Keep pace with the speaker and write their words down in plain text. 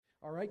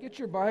All right, get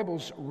your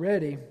Bibles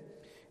ready,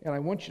 and I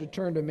want you to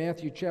turn to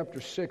Matthew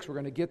chapter 6. We're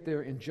going to get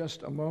there in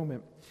just a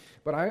moment.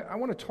 But I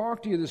want to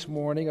talk to you this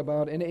morning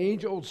about an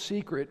age-old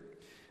secret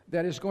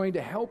that is going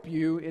to help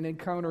you in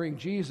encountering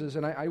Jesus.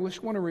 And I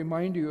just want to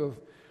remind you of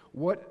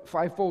what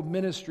fivefold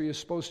ministry is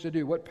supposed to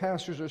do, what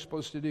pastors are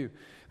supposed to do.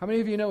 How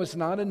many of you know it's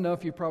not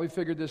enough? You probably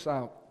figured this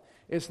out.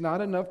 It's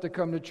not enough to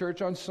come to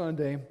church on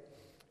Sunday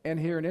and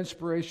hear an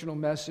inspirational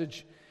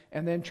message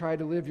and then try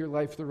to live your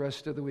life the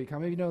rest of the week. How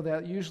many of you know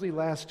that usually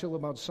lasts till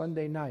about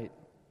Sunday night?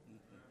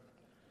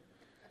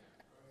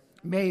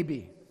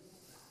 Maybe.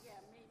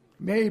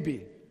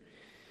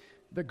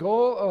 The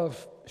goal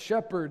of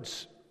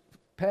shepherds,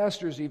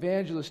 pastors,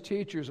 evangelists,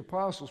 teachers,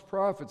 apostles,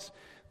 prophets,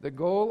 the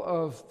goal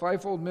of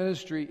fivefold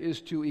ministry is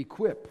to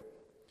equip.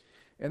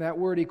 And that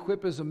word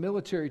equip is a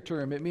military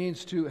term. It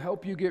means to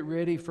help you get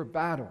ready for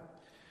battle,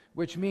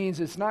 which means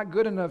it's not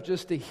good enough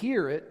just to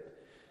hear it.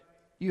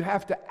 You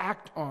have to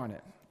act on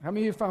it. How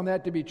many of you found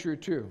that to be true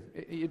too?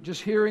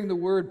 Just hearing the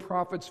word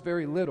profits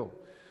very little.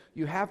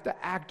 You have to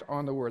act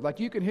on the word. Like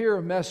you can hear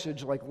a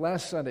message like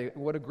last Sunday,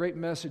 what a great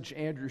message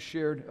Andrew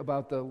shared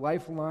about the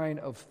lifeline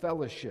of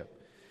fellowship.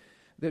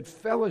 That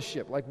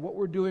fellowship, like what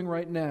we're doing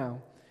right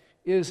now,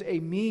 is a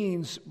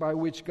means by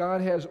which God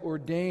has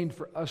ordained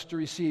for us to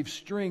receive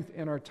strength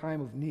in our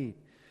time of need.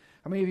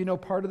 How many of you know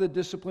part of the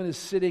discipline is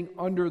sitting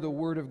under the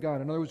Word of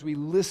God? In other words, we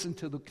listen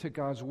to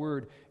God's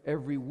Word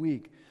every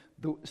week.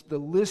 The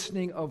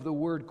listening of the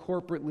Word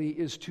corporately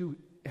is to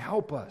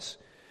help us.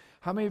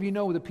 How many of you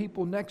know the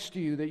people next to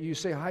you that you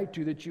say hi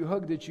to, that you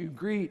hug, that you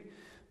greet,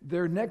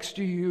 they're next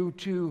to you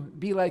to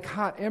be like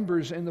hot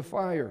embers in the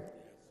fire.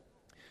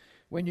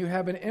 When you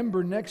have an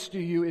ember next to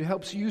you, it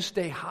helps you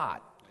stay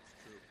hot.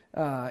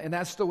 And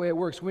that's the way it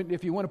works.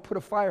 If you want to put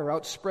a fire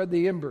out, spread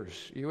the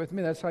embers. You with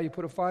me? That's how you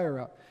put a fire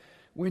out.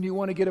 When you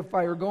want to get a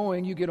fire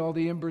going, you get all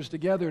the embers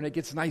together and it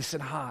gets nice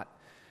and hot.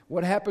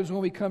 What happens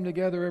when we come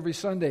together every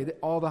Sunday?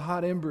 All the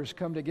hot embers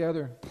come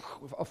together,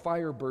 a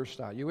fire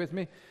bursts out. You with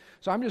me?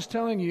 So I'm just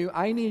telling you,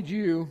 I need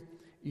you,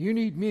 you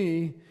need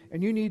me,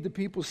 and you need the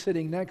people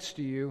sitting next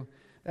to you.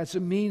 That's a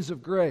means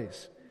of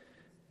grace.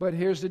 But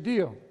here's the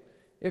deal.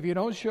 If you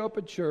don't show up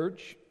at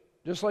church,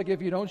 just like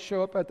if you don't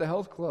show up at the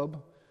health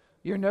club,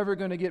 you're never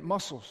going to get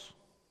muscles.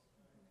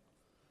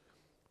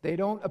 They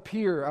don't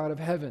appear out of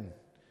heaven.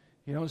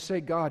 You don't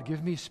say, God,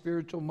 give me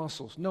spiritual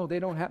muscles. No, they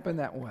don't happen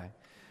that way.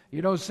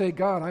 You don't say,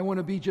 God, I want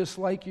to be just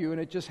like you, and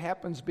it just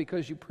happens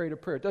because you prayed a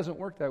prayer. It doesn't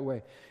work that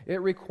way.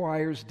 It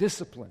requires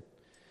discipline.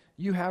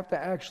 You have to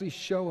actually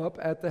show up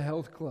at the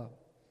health club.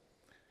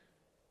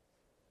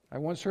 I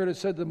once heard it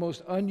said the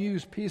most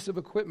unused piece of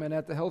equipment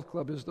at the health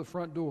club is the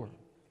front door.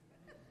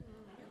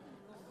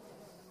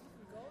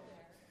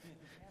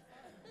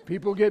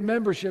 People get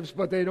memberships,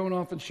 but they don't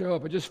often show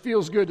up. It just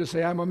feels good to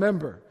say, I'm a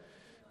member.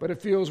 But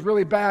it feels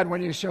really bad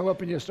when you show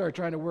up and you start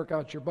trying to work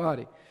out your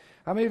body.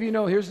 How many of you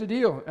know, here's the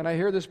deal, and I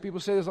hear this, people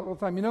say this all the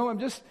time, you know,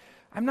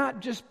 I'm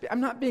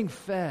not being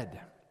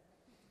fed.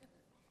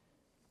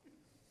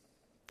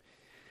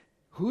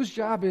 Whose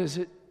job is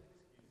it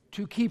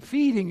to keep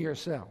feeding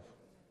yourself?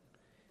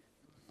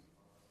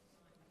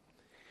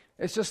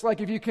 It's just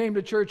like if you came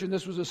to church and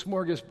this was a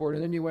smorgasbord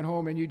and then you went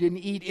home and you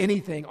didn't eat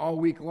anything all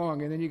week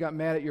long and then you got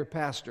mad at your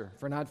pastor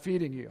for not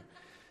feeding you.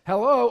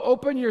 Hello,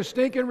 open your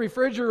stinking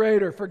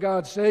refrigerator for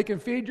God's sake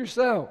and feed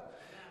yourself.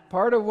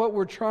 Part of what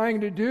we're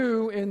trying to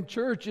do in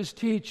church is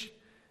teach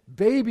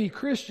baby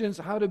Christians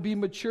how to be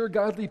mature,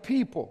 godly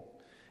people.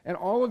 And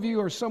all of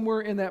you are somewhere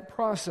in that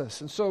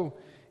process. And so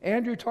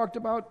Andrew talked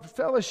about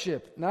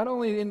fellowship, not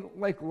only in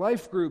like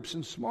life groups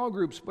and small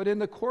groups, but in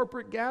the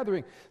corporate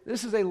gathering.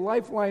 This is a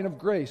lifeline of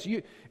grace.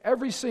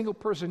 Every single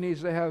person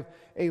needs to have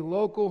a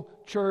local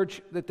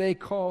church that they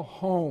call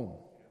home.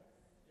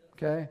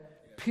 Okay?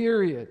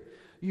 Period.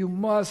 You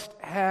must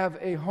have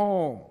a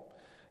home.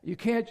 You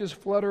can't just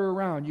flutter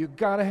around. You've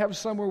got to have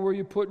somewhere where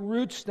you put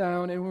roots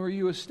down and where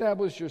you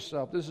establish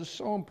yourself. This is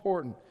so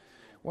important.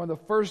 One of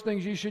the first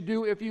things you should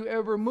do if you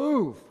ever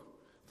move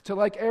to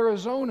like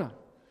Arizona,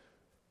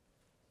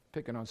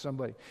 picking on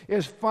somebody,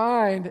 is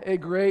find a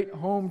great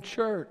home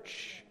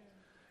church,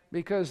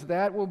 because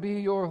that will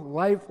be your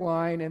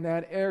lifeline in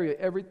that area.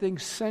 Everything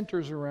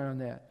centers around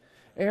that.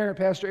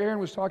 Pastor Aaron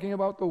was talking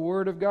about the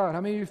Word of God.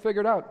 How many of you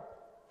figured out?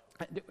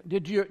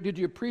 Did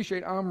you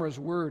appreciate Amra's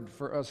word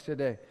for us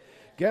today?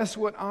 Guess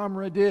what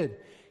Amra did?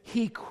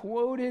 He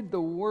quoted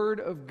the Word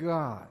of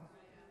God.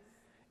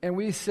 And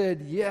we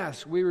said,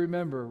 yes, we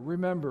remember.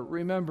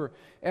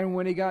 And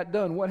when he got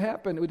done, what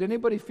happened? Did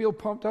anybody feel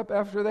pumped up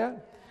after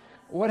that?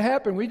 What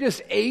happened? We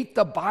just ate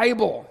the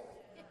Bible.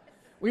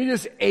 We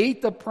just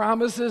ate the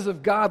promises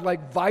of God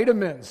like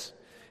vitamins.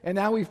 And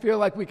now we feel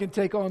like we can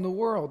take on the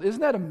world.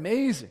 Isn't that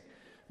amazing?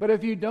 But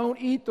if you don't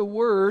eat the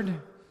Word,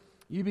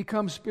 you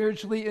become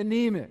spiritually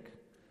anemic.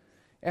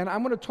 And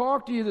I'm going to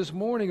talk to you this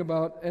morning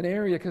about an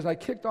area, because I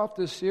kicked off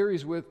this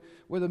series with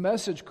a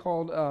message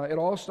called It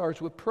All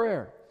Starts with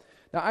Prayer.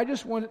 Now,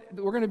 we're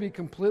going to be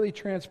completely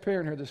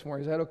transparent here this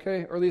morning. Is that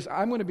okay? Or at least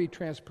I'm going to be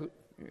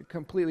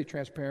completely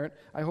transparent.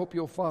 I hope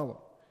you'll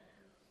follow.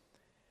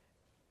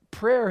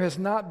 Prayer has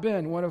not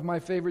been one of my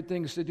favorite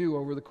things to do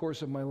over the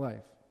course of my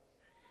life.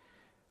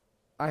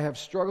 I have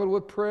struggled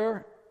with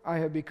prayer. I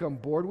have become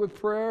bored with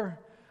prayer.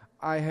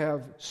 I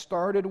have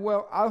started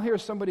well. I'll hear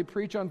somebody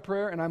preach on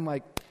prayer, and I'm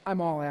like,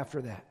 I'm all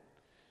after that.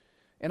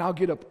 And I'll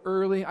get up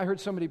early. I heard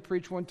somebody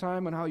preach one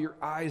time on how your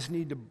eyes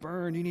need to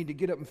burn. You need to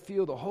get up and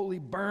feel the holy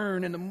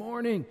burn in the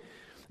morning.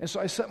 And so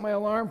I set my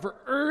alarm for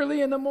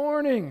early in the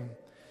morning,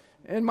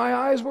 and my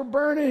eyes were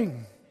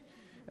burning.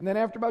 And then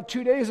after about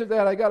 2 days of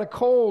that, I got a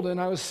cold, and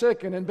I was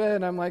sick and in bed,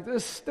 and I'm like,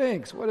 this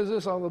stinks. What is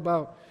this all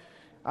about?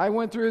 I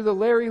went through the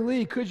Larry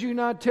Lee, could you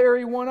not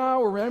tarry 1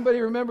 hour? Anybody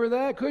remember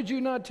that? Could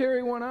you not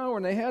tarry 1 hour?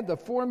 And they had the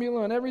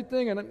formula and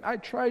everything, and I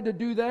tried to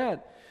do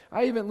that.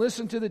 I even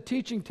listened to the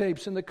teaching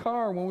tapes in the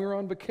car when we were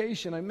on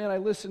vacation. I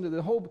listened to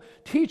the whole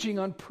teaching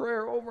on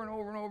prayer over and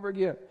over and over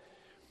again.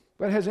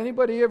 But has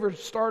anybody ever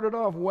started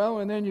off well,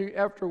 and then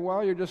after a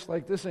while you're just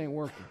like, this ain't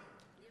working?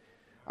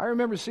 I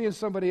remember seeing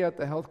somebody at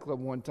the health club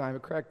one time.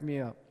 It cracked me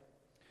up.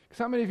 Because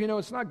how many of you know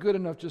it's not good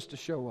enough just to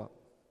show up?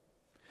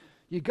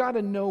 You got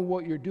to know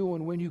what you're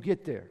doing when you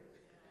get there.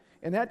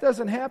 And that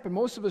doesn't happen.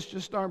 Most of us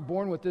just aren't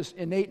born with this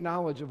innate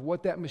knowledge of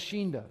what that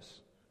machine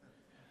does.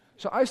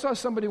 So I saw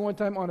somebody one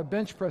time on a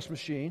bench press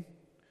machine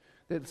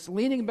that's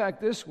leaning back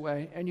this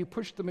way, and you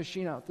push the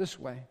machine out this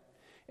way.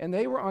 And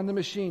they were on the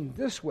machine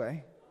this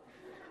way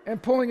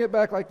and pulling it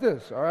back like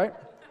this, all right?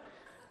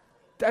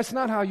 That's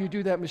not how you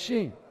do that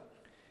machine.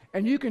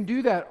 And you can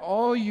do that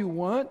all you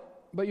want,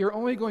 but you're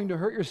only going to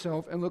hurt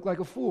yourself and look like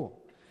a fool.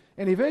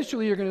 And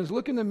eventually you're going to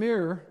look in the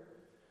mirror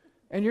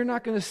and you're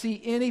not going to see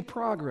any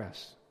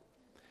progress.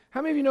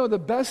 How many of you know the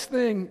best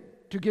thing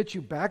to get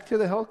you back to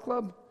the health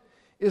club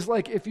is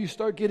like if you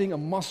start getting a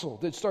muscle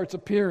that starts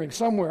appearing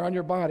somewhere on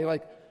your body,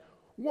 like,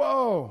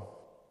 whoa.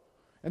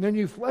 And then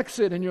you flex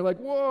it and you're like,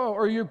 whoa.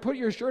 Or you put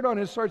your shirt on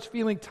and it starts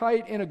feeling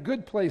tight in a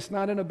good place,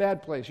 not in a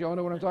bad place. You all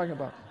know what I'm talking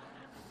about.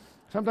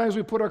 Sometimes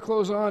we put our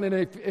clothes on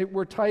and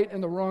we're tight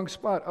in the wrong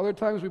spot. Other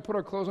times we put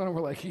our clothes on and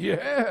we're like,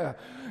 yeah,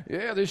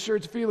 this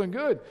shirt's feeling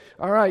good.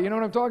 All right, you know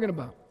what I'm talking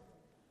about.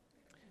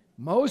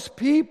 Most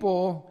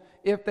people,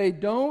 if they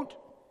don't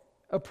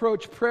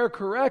approach prayer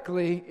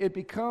correctly, it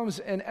becomes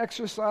an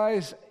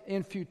exercise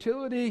in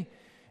futility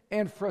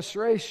and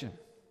frustration.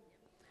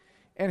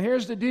 And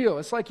here's the deal.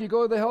 It's like you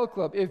go to the health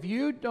club. If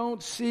you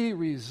don't see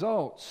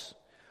results,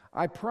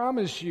 I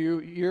promise you,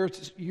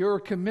 your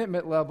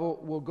commitment level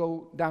will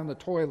go down the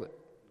toilet.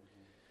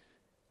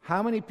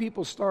 How many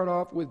people start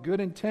off with good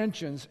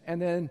intentions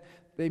and then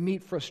they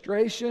meet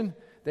frustration,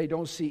 they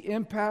don't see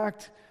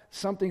impact,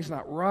 something's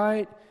not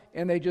right,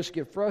 and they just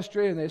get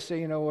frustrated and they say,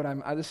 you know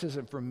what, this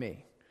isn't for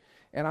me.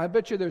 And I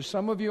bet you there's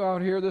some of you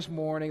out here this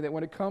morning that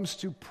when it comes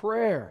to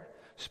prayer,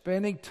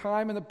 spending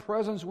time in the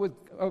presence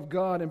of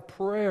God in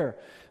prayer,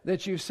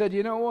 that you've said,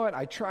 you know what,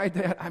 I tried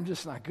that, I'm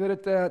just not good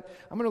at that.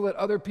 I'm going to let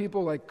other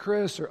people like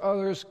Chris or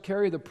others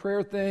carry the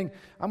prayer thing.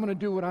 I'm going to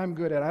do what I'm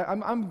good at.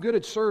 I'm good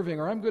at serving,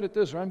 or I'm good at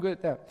this, or I'm good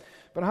at that.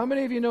 But how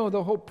many of you know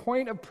the whole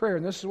point of prayer,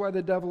 and this is why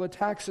the devil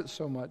attacks it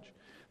so much,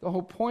 the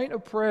whole point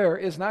of prayer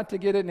is not to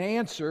get an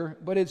answer,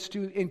 but it's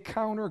to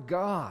encounter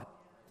God.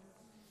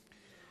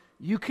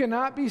 You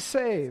cannot be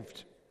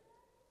saved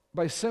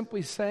by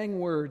simply saying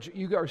words.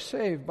 You are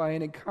saved by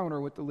an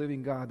encounter with the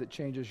living God that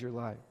changes your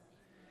life.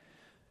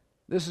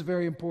 This is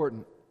very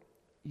important.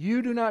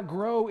 You do not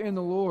grow in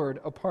the Lord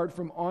apart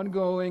from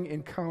ongoing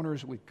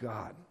encounters with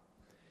God.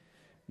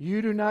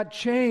 You do not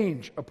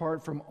change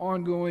apart from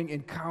ongoing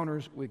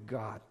encounters with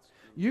God.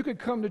 You could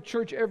come to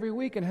church every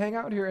week and hang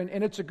out here,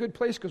 and it's a good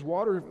place because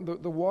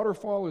the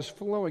waterfall is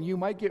flowing. You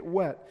might get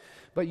wet,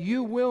 but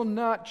you will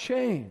not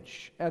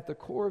change at the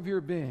core of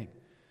your being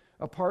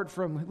apart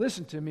from,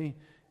 listen to me,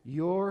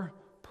 your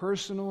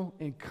personal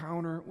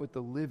encounter with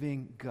the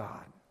living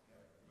God.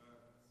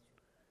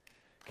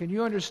 Can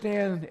you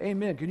understand,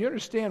 amen, can you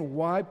understand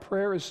why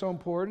prayer is so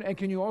important? And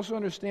can you also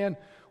understand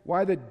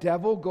why the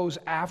devil goes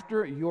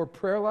after your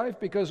prayer life?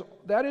 Because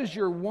that is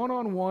your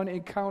one-on-one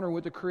encounter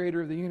with the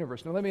creator of the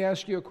universe. Now let me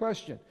ask you a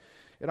question.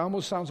 It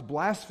almost sounds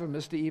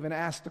blasphemous to even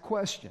ask the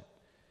question.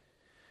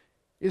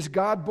 Is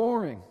God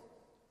boring?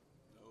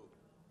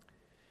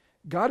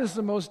 God is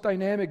the most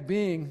dynamic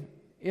being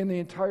in the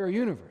entire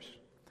universe.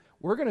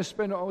 We're going to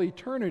spend all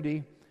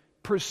eternity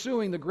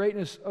pursuing the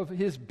greatness of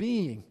His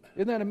being.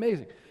 Isn't that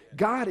amazing?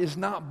 God is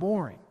not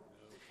boring.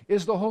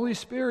 Is the Holy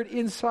Spirit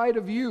inside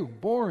of you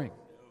boring?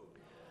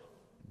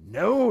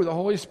 No, the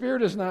Holy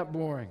Spirit is not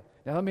boring.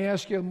 Now let me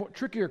ask you a more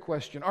trickier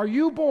question. Are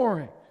you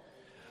boring?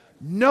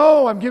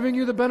 No, I'm giving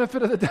you the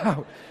benefit of the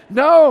doubt.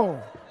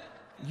 No,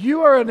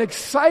 you are an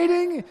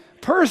exciting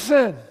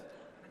person.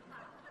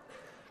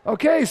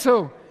 Okay,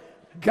 so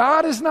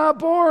God is not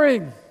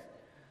boring.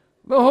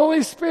 The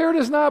Holy Spirit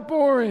is not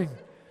boring.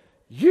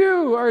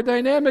 You are a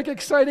dynamic,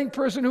 exciting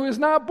person who is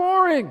not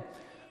boring.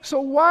 So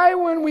why,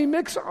 when we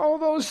mix all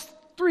those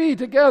three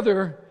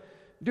together,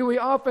 do we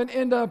often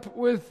end up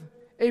with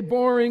a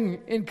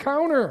boring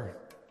encounter?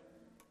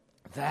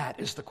 That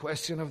is the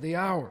question of the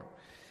hour.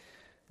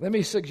 Let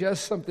me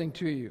suggest something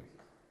to you.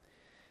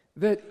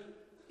 That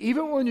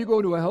even when you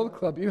go to a health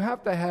club, you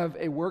have to have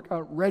a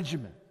workout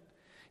regimen.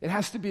 It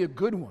has to be a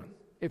good one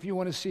if you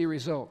want to see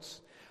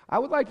results. I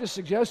would like to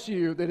suggest to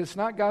you that it's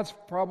not God's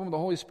problem, the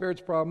Holy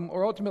Spirit's problem,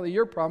 or ultimately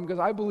your problem, because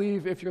I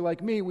believe if you're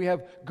like me, we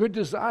have good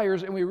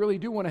desires and we really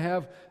do want to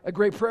have a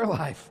great prayer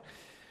life.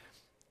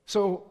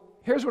 So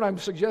here's what I'm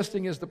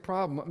suggesting is the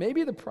problem.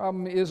 Maybe the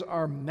problem is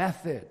our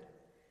method.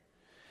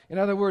 In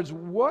other words,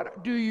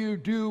 what do you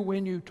do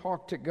when you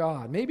talk to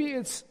God? Maybe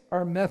it's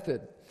our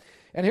method.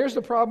 And here's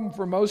the problem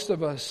for most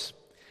of us.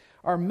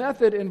 Our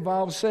method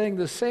involves saying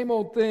the same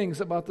old things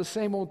about the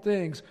same old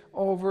things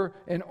over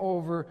and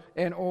over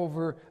and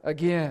over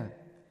again.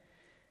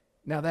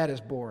 Now that is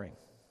boring.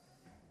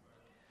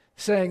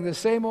 Saying the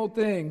same old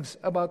things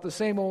about the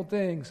same old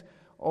things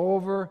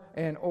over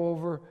and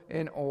over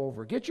and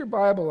over. Get your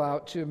Bible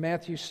out to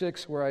Matthew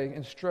 6, where I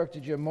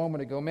instructed you a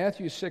moment ago.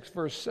 Matthew 6,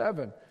 verse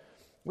 7.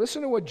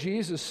 Listen to what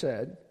Jesus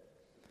said.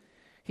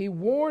 He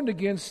warned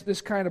against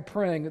this kind of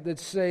praying that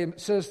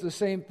says the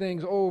same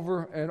things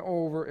over and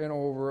over and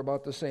over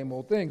about the same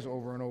old things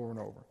over and over and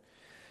over.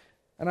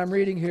 And I'm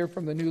reading here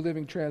from the New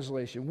Living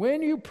Translation.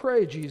 When you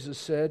pray, Jesus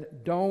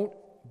said, don't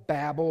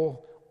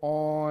babble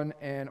on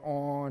and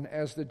on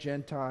as the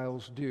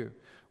Gentiles do.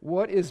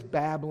 What is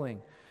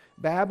babbling?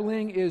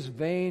 Babbling is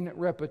vain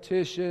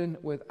repetition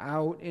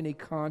without any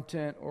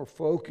content or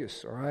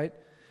focus, all right?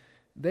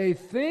 They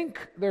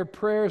think their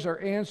prayers are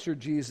answered,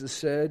 Jesus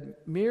said,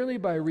 merely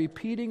by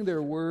repeating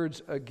their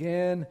words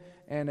again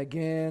and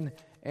again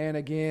and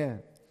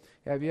again.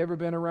 Have you ever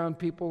been around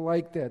people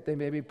like that? They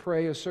maybe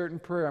pray a certain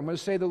prayer. I'm going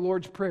to say the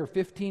Lord's Prayer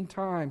 15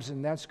 times,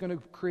 and that's going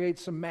to create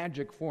some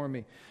magic for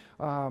me.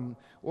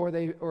 Or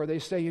they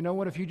say, you know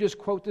what, if you just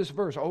quote this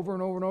verse over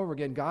and over and over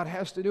again, God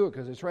has to do it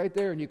because it's right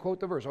there, and you quote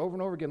the verse over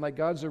and over again like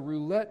God's a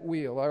roulette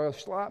wheel or a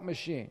slot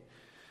machine.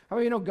 How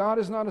many of you know God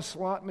is not a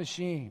slot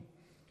machine?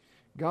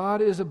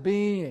 God is a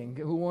being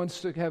who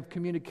wants to have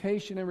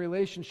communication and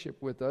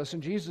relationship with us.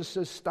 And Jesus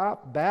says,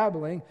 stop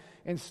babbling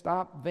and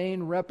stop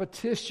vain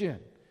repetition.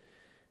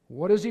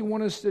 What does He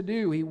want us to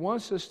do? He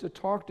wants us to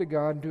talk to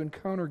God and to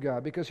encounter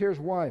God. Because here's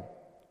why.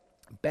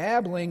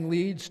 Babbling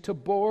leads to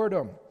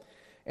boredom.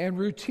 And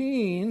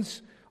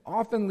routines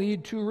often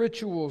lead to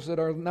rituals that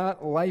are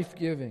not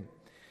life-giving.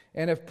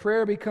 And if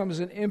prayer becomes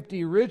an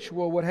empty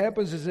ritual, what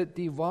happens is it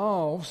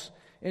devolves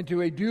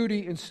into a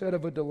duty instead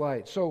of a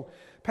delight. So,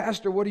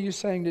 Pastor, what are you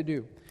saying to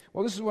do?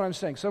 Well, this is what I'm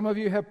saying. Some of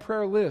you have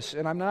prayer lists,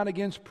 and I'm not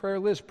against prayer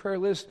lists. Prayer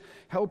lists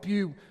help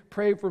you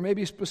pray for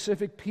maybe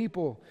specific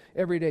people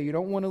every day. You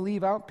don't want to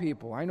leave out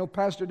people. I know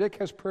Pastor Dick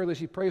has prayer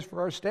lists. He prays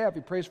for our staff.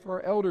 He prays for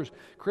our elders.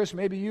 Chris,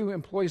 maybe you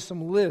employ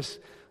some lists.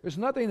 There's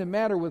nothing the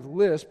matter with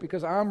lists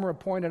because Amra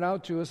pointed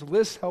out to us,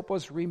 lists help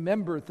us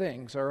remember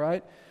things, all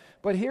right?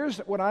 But here's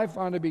what I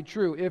found to be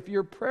true. If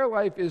your prayer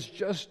life is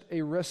just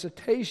a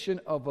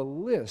recitation of a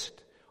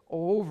list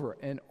over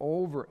and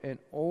over and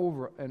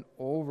over and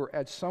over,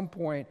 at some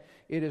point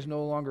it is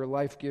no longer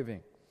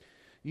life-giving.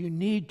 You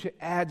need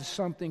to add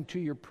something to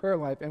your prayer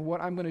life. And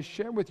what I'm going to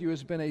share with you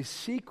has been a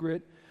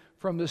secret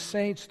from the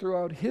saints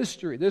throughout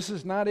history. This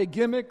is not a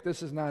gimmick.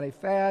 This is not a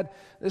fad.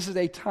 This is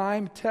a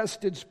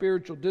time-tested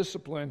spiritual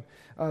discipline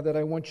that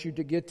I want you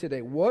to get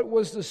today. What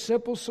was the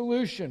simple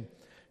solution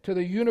to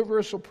the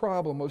universal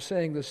problem of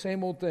saying the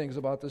same old things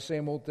about the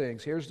same old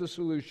things? Here's the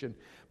solution.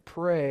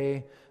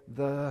 Pray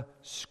the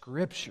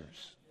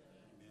Scriptures.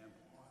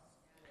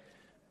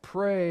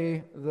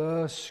 Pray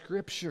the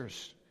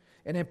Scriptures.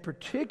 And in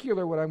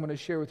particular, what I'm going to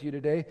share with you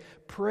today,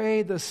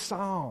 pray the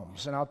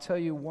Psalms. And I'll tell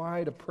you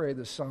why to pray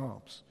the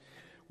Psalms.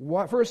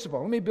 First of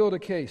all, let me build a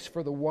case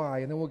for the why,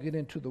 and then we'll get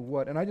into the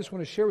what. And I just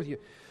want to share with you,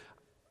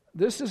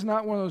 this is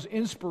not one of those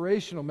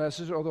inspirational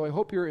messages, although I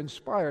hope you're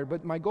inspired,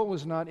 but my goal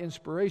is not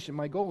inspiration.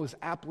 My goal is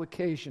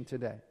application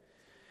today.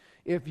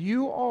 If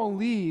you all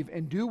leave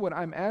and do what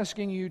I'm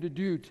asking you to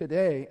do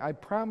today, I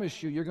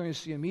promise you, you're going to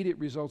see immediate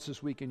results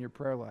this week in your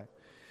prayer life.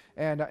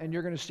 And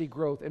you're going to see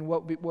growth. And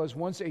what was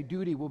once a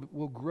duty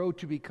will grow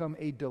to become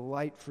a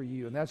delight for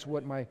you. And that's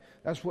what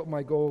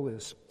my goal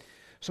is.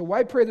 So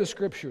why pray the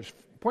Scriptures?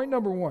 Point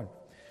number one,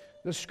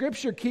 the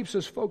Scripture keeps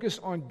us focused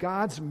on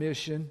God's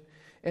mission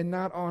and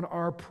not on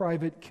our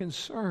private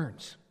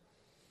concerns.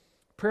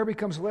 Prayer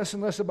becomes less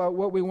and less about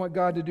what we want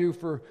God to do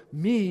for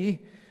me,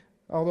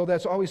 although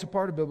that's always a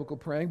part of biblical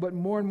praying, but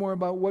more and more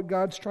about what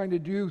God's trying to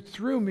do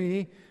through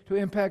me to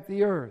impact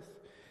the earth.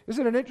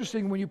 Isn't it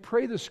interesting when you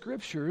pray the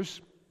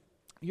Scriptures,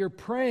 you're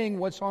praying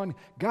what's on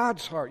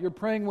God's heart. You're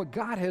praying what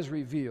God has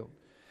revealed.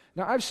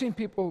 Now, I've seen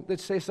people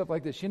that say stuff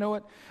like this. You know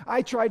what?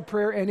 I tried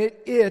prayer and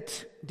it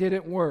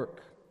didn't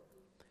work.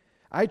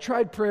 I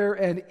tried prayer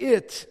and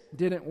it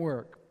didn't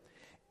work.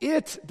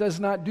 It does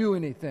not do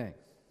anything.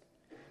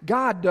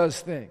 God does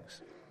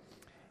things.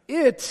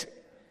 It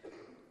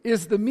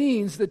is the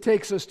means that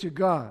takes us to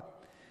God.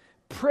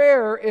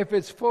 Prayer, if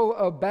it's full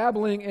of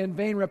babbling and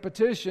vain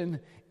repetition,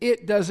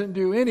 it doesn't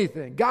do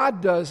anything.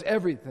 God does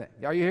everything.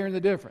 Are you hearing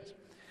the difference?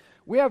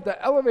 We have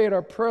to elevate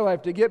our prayer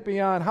life to get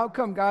beyond, how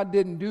come God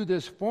didn't do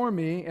this for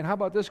me? And how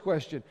about this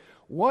question?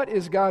 What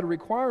is God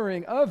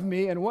requiring of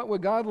me, and what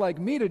would God like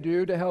me to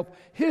do to help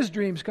His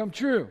dreams come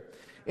true?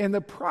 In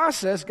the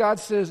process, God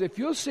says, if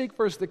you'll seek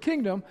first the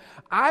kingdom,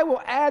 I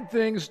will add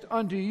things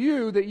unto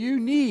you that you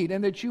need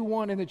and that you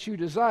want and that you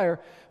desire.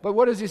 But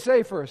what does he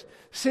say first?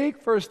 Seek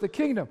first the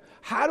kingdom.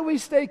 How do we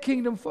stay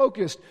kingdom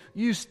focused?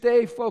 You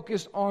stay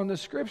focused on the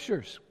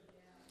Scriptures.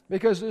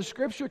 Because the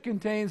Scripture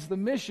contains the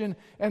mission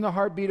and the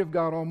heartbeat of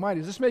God Almighty.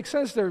 Does this make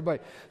sense to everybody?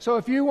 So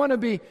if you want to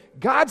be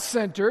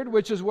God-centered,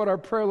 which is what our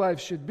prayer life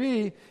should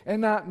be,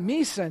 and not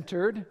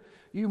me-centered,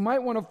 you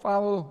might want to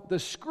follow the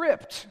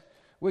script,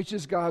 which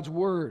is God's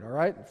Word, all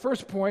right?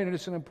 First point, and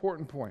it's an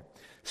important point.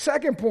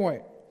 Second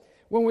point,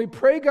 when we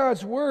pray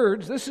God's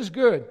words, this is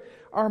good.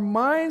 Our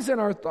minds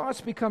and our thoughts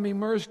become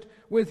immersed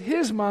with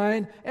His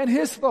mind and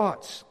His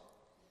thoughts.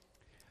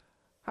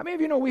 How many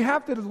of you know we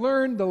have to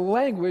learn the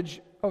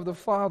language of the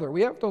Father?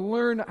 We have to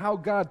learn how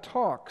God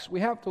talks. We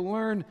have to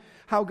learn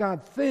how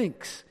God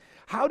thinks.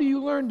 How do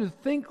you learn to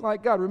think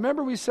like God?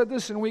 Remember we said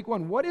this in week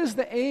 1. What is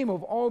the aim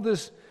of all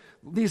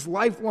these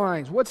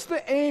lifelines? What's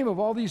the aim of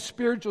all these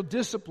spiritual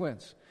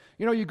disciplines?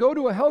 You know, you go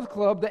to a health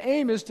club, the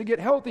aim is to get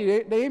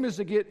healthy, the aim is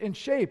to get in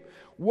shape.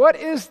 What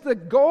is the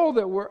goal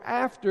that we're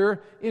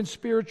after in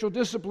spiritual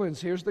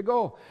disciplines? Here's the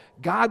goal: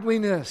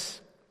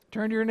 godliness.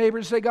 Turn to your neighbor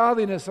and say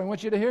godliness. I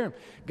want you to hear him.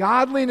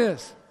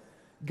 Godliness.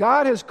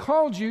 God has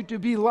called you to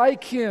be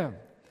like Him.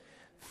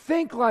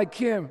 Think like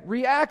Him.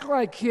 React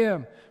like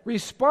Him.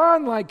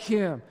 Respond like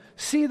Him.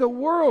 See the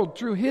world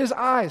through His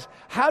eyes.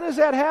 How does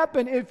that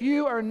happen if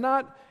you are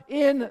not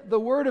in the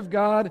Word of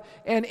God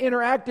and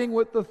interacting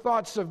with the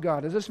thoughts of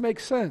God? Does this make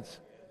sense?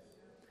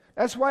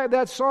 That's why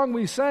that song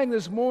we sang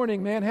this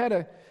morning, man, had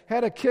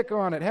a kick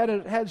on it,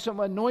 had some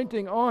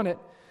anointing on it,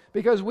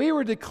 because we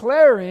were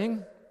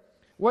declaring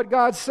what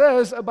God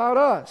says about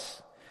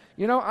us.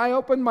 You know, I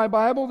opened my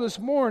Bible this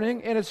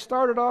morning and it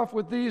started off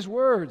with these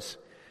words: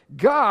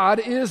 God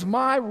is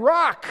my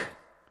rock.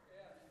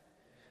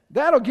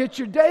 That'll get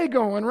your day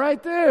going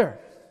right there.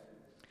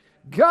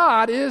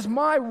 God is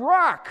my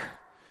rock.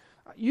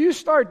 You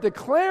start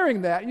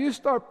declaring that. You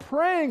start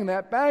praying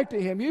that back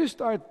to Him. You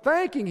start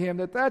thanking Him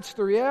that that's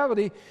the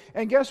reality.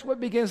 And guess what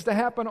begins to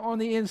happen on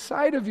the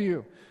inside of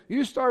you?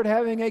 You start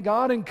having a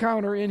God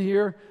encounter in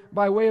here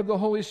by way of the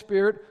Holy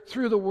Spirit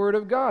through the Word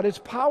of God. It's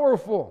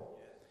powerful.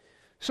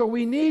 So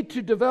we need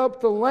to develop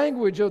the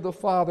language of the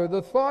Father,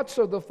 the thoughts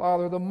of the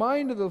Father, the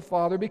mind of the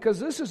Father, because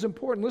this is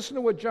important. Listen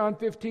to what John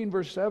 15,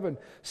 verse 7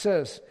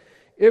 says.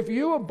 If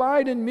you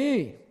abide in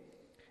me,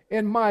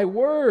 and my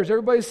words,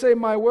 everybody say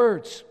my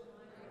words.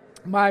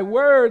 My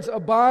words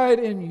abide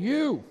in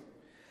you.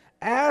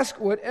 Ask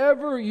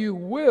whatever you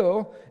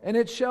will, and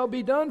it shall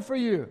be done for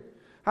you.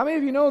 How many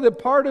of you know that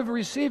part of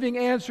receiving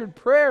answered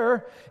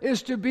prayer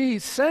is to be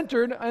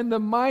centered in the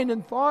mind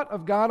and thought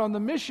of God, on the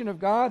mission of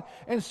God,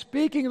 and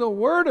speaking the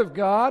Word of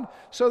God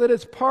so that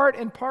it's part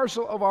and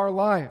parcel of our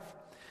life?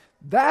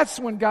 That's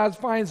when God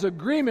finds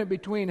agreement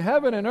between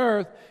heaven and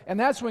earth, and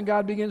that's when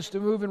God begins to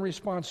move in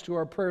response to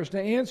our prayers,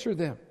 to answer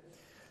them.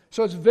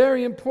 So it's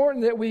very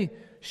important that we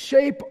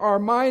shape our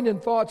mind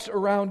and thoughts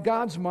around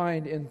God's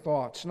mind and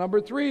thoughts. Number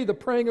 3, the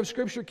praying of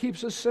Scripture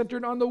keeps us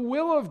centered on the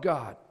will of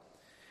God.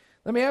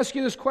 Let me ask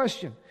you this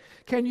question.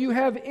 Can you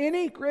have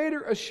any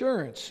greater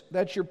assurance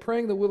that you're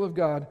praying the will of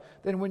God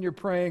than when you're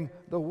praying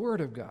the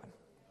Word of God?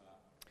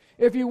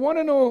 If you want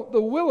to know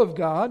the will of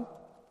God,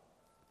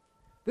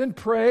 then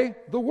pray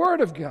the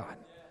Word of God.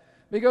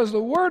 Because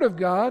the Word of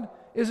God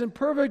is in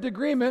perfect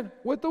agreement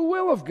with the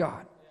will of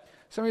God.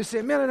 Somebody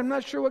say, man, I'm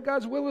not sure what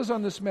God's will is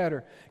on this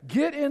matter.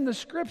 Get in the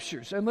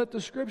Scriptures and let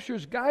the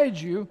Scriptures guide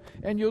you,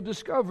 and you'll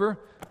discover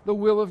the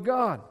will of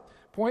God.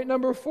 Point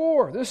number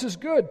 4, this is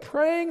good.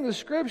 Praying the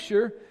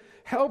Scripture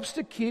helps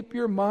to keep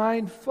your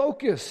mind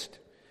focused.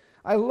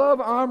 I love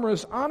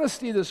Amra's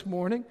honesty this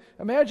morning.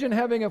 Imagine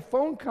having a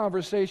phone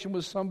conversation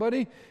with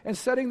somebody and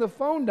setting the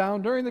phone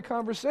down during the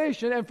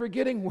conversation and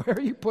forgetting where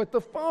you put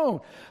the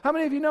phone. How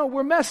many of you know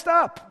we're messed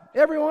up?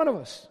 Every one of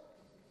us.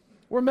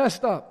 We're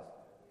messed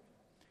up.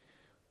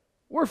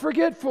 We're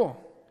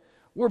forgetful.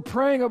 We're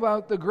praying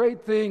about the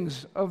great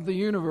things of the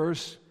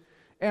universe,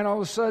 and all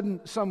of a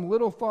sudden, some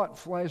little thought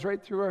flies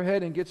right through our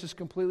head and gets us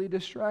completely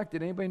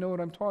distracted. Anybody know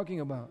what I'm talking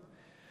about?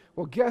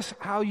 Well, guess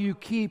how you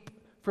keep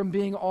from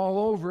being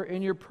all over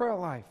in your prayer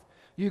life?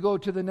 You go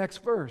to the next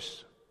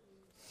verse.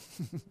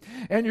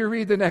 And you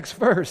read the next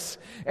verse.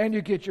 And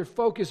you get your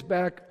focus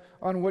back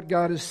on what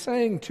God is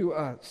saying to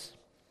us.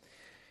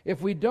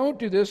 If we don't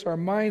do this, our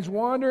minds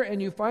wander, and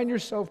you find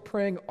yourself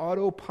praying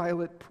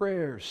autopilot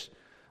prayers.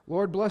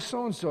 Lord, bless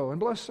so-and-so, and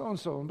bless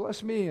so-and-so, and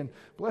bless me, and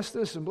bless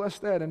this, and bless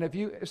that. And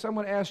if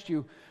someone asked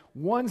you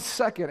 1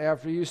 second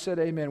after you said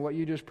amen, what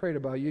you just prayed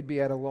about, you'd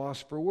be at a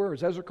loss for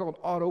words. Those are called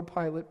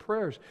autopilot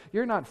prayers.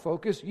 You're not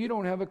focused. You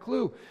don't have a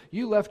clue.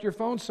 You left your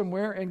phone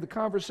somewhere, and the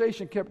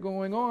conversation kept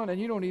going on, and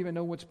you don't even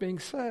know what's being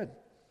said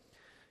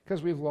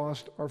because we've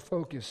lost our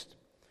focus.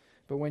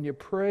 But when you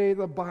pray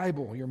the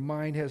Bible, your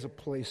mind has a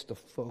place to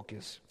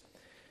focus.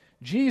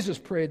 Jesus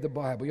prayed the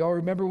Bible. You all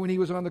remember when he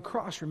was on the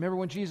cross. Remember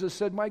when Jesus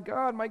said, my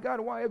God,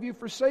 why have you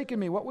forsaken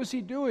me? What was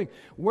he doing?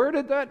 Where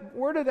did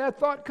that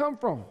thought come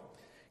from?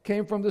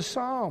 came from the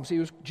Psalms. He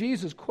was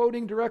Jesus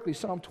quoting directly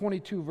Psalm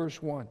 22,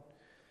 verse 1.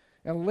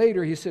 And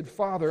later he said,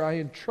 Father, I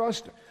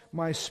entrust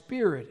my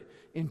spirit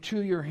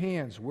into your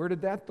hands. Where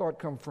did that thought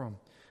come from?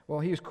 Well,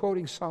 he was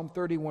quoting Psalm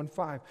 31:5.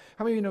 How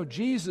many of you know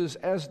Jesus,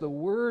 as the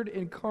Word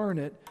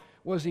incarnate,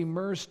 was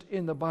immersed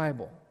in the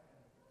Bible?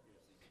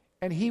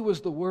 And he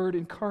was the Word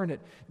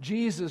incarnate.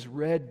 Jesus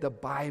read the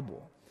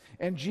Bible.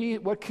 And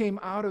what came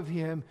out of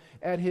him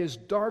at his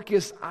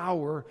darkest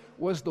hour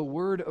was the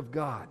Word of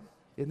God.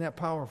 Isn't that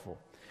powerful?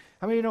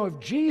 I mean, you know, if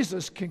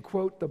Jesus can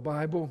quote the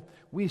Bible,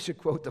 we should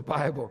quote the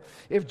Bible.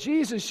 If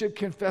Jesus should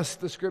confess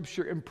the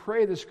Scripture and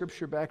pray the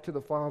Scripture back to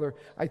the Father,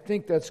 I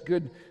think that's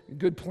good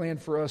plan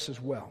for us as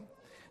well.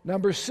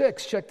 Number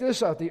 6, check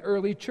this out. The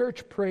early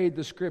church prayed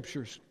the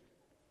Scriptures.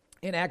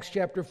 In Acts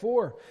chapter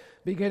 4,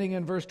 beginning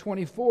in verse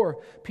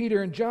 24,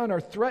 Peter and John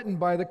are threatened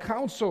by the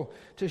council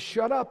to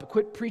shut up,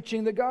 quit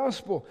preaching the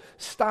gospel,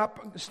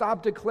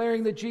 stop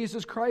declaring that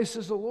Jesus Christ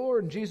is the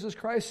Lord and Jesus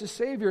Christ is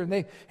Savior. And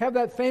they have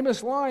that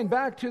famous line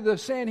back to the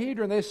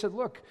Sanhedrin. They said,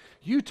 look,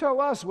 you tell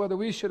us whether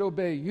we should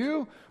obey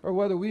you or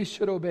whether we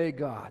should obey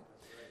God.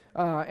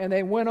 And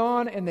they went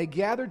on and they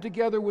gathered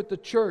together with the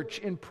church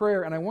in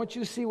prayer. And I want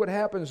you to see what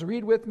happens.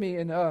 Read with me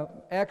in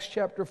Acts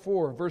chapter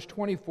 4, verse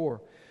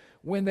 24.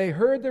 When they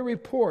heard the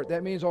report,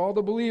 that means all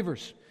the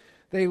believers,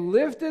 they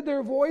lifted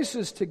their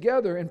voices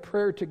together in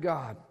prayer to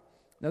God.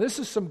 Now this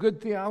is some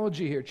good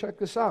theology here. Check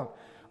this out.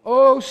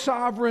 O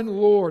sovereign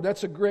Lord,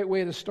 that's a great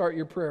way to start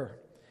your prayer.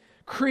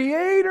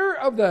 Creator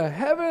of the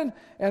heaven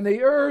and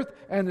the earth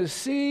and the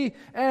sea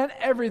and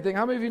everything.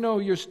 How many of you know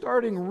you're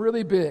starting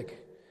really big?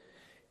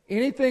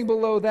 Anything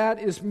below that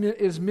is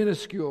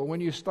minuscule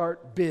when you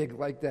start big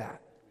like that.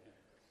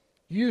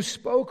 You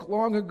spoke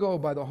long ago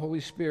by the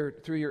Holy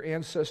Spirit through your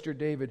ancestor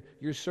David,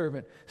 your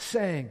servant,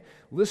 saying,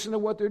 listen to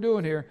what they're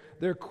doing here.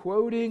 They're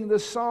quoting the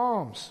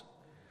Psalms.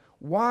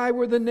 Why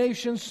were the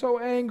nations so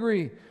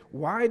angry?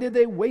 Why did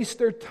they waste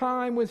their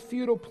time with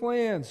futile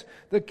plans?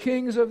 The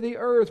kings of the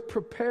earth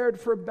prepared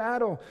for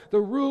battle.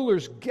 The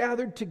rulers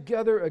gathered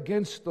together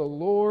against the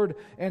Lord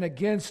and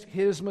against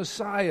his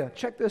Messiah.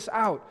 Check this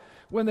out.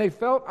 When they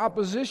felt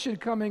opposition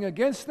coming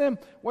against them,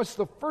 what's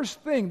the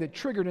first thing that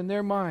triggered in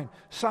their mind?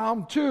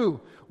 Psalm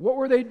 2. What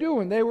were they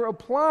doing? They were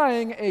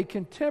applying a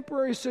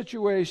contemporary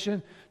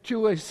situation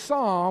to a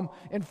psalm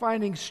and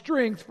finding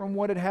strength from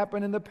what had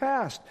happened in the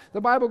past.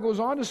 The Bible goes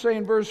on to say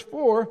in verse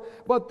 4,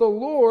 but the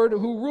Lord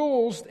who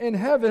rules in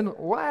heaven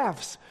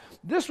laughs.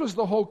 This was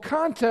the whole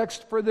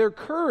context for their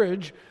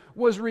courage,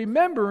 was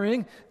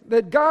remembering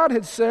that God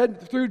had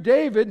said through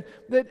David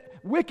that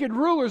wicked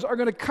rulers are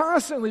going to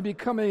constantly be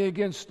coming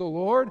against the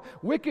Lord.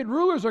 Wicked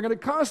rulers are going to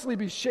constantly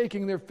be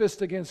shaking their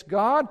fist against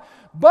God.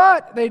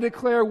 But they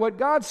declare what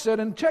God said.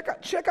 And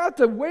check out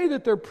the way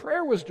that their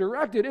prayer was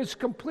directed. It's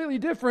completely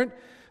different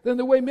than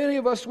the way many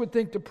of us would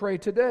think to pray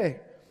today.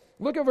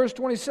 Look at verse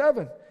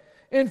 27.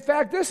 In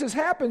fact, this has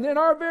happened in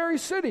our very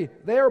city.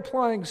 They are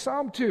applying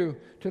Psalm 2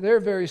 to their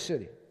very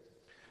city.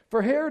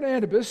 For Herod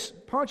Antipas,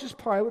 Pontius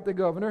Pilate, the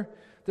governor,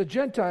 the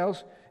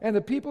Gentiles, and the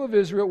people of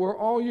Israel were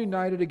all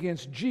united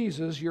against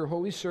Jesus, your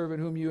holy servant,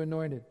 whom you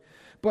anointed.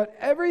 But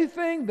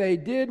everything they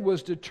did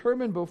was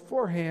determined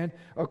beforehand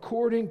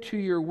according to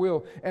your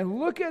will. And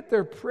look at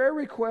their prayer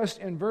request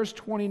in verse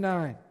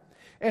 29.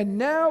 And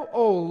now,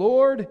 O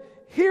Lord,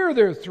 hear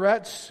their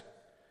threats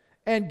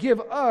and give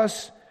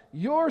us,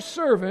 your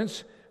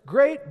servants,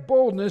 great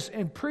boldness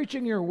in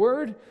preaching your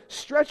word.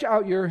 Stretch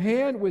out your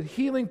hand with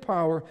healing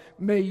power.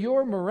 May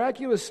your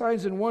miraculous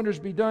signs and wonders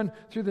be done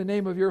through the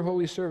name of your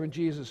holy servant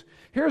Jesus.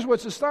 Here's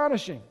what's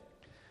astonishing.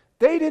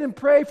 They didn't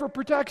pray for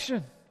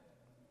protection.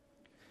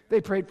 They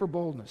prayed for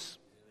boldness.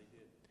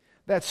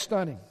 That's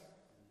stunning.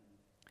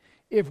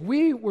 If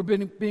we were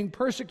being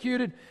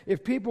persecuted,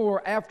 if people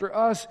were after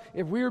us,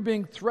 if we were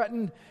being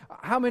threatened,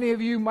 how many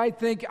of you might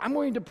think, I'm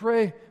going to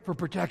pray for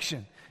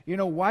protection? You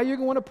know why you're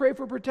going to pray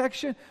for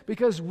protection?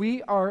 Because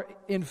we are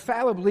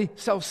infallibly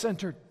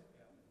self-centered.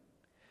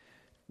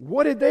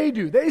 What did they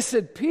do? They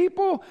said,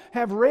 people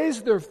have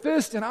raised their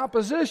fist in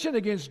opposition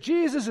against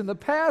Jesus in the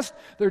past.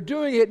 They're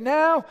doing it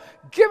now.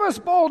 Give us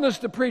boldness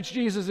to preach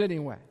Jesus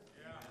anyway.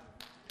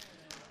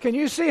 Can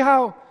you see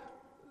how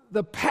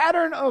the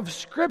pattern of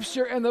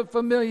Scripture and the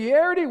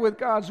familiarity with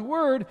God's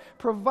Word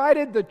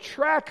provided the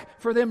track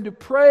for them to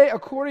pray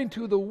according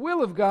to the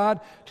will of God,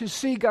 to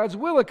see God's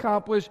will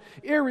accomplished,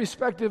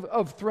 irrespective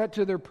of threat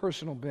to their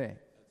personal being?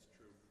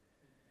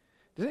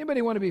 Does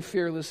anybody want to be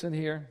fearless in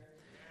here?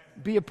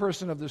 Be a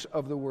person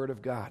of the Word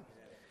of God.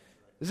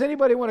 Does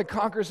anybody want to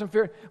conquer some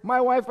fear?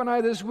 My wife and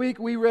I this week,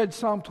 we read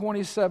Psalm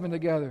 27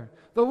 together.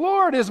 The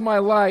Lord is my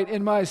light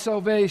and my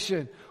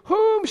salvation.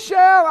 Whom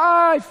shall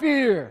I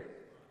fear?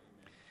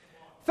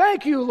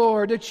 Thank you,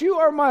 Lord, that you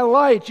are my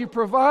light. You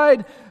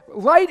provide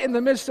light in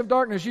the midst of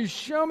darkness. You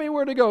show me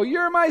where to go.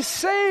 You're my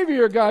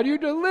Savior, God. You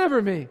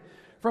deliver me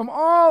from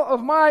all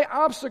of my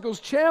obstacles,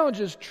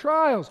 challenges,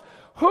 trials.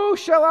 Who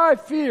shall I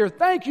fear?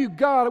 Thank you,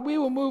 God. We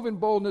will move in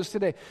boldness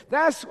today.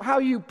 That's how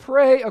you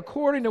pray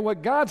according to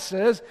what God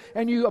says,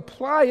 and you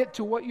apply it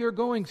to what you're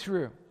going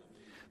through.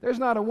 There's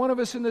not a one of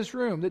us in this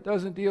room that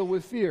doesn't deal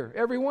with fear.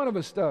 Every one of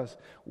us does.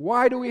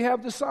 Why do we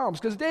have the Psalms?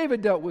 Because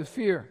David dealt with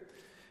fear.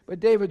 But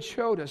David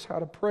showed us how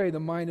to pray the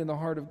mind and the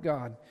heart of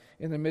God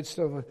in the midst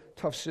of a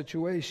tough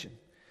situation.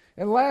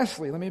 And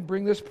lastly, let me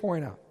bring this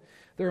point out.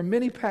 There are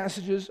many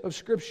passages of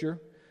Scripture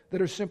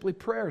that are simply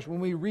prayers.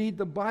 When we read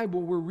the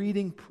Bible, we're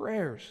reading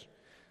prayers.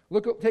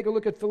 Take a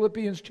look at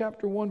Philippians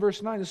chapter 1,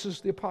 verse 9. This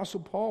is the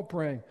Apostle Paul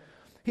praying.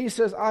 He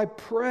says, I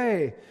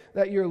pray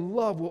that your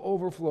love will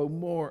overflow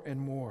more and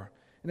more,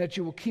 and that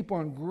you will keep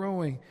on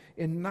growing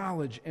in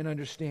knowledge and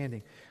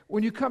understanding.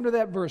 When you come to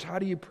that verse, how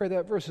do you pray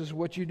that verse? This is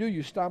what you do.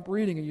 You stop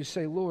reading and you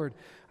say, Lord,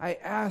 I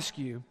ask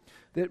you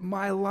that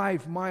my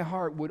life, my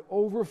heart would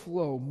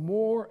overflow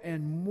more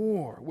and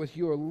more with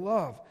your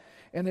love,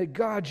 and that,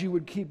 God, you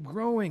would keep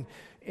growing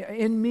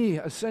in me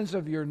a sense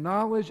of your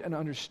knowledge and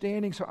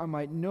understanding so I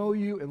might know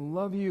you and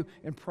love you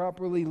and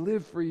properly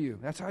live for you.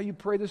 That's how you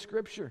pray the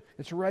Scripture.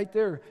 It's right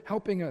there,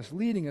 helping us,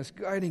 leading us,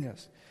 guiding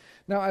us.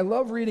 Now, I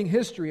love reading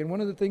history, and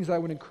one of the things I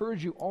would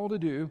encourage you all to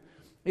do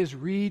is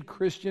read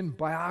Christian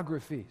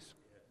biographies.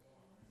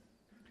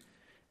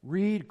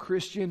 Read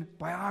Christian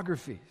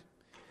biographies.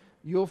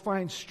 You'll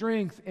find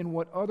strength in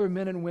what other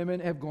men and women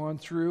have gone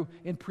through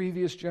in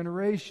previous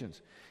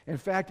generations. In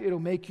fact, it'll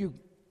make you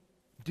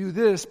do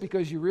this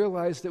because you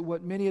realize that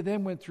what many of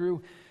them went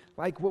through,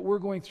 like what we're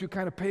going through,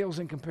 kind of pales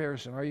in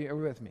comparison. Are you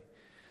with me?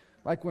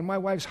 Like when my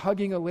wife's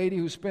hugging a lady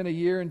who spent a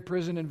year in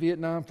prison in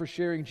Vietnam for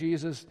sharing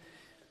Jesus,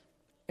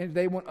 and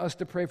they want us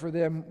to pray for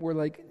them, we're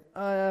like,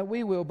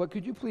 we will, but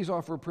could you please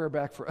offer a prayer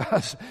back for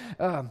us?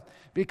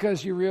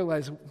 Because you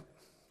realize,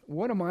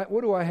 what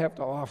do I have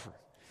to offer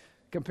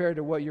compared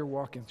to what you're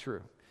walking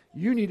through?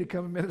 You need to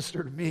come and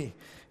minister to me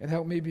and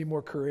help me be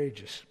more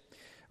courageous.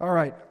 All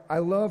right, I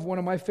love, one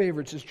of my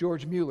favorites is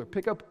George Mueller.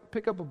 Pick up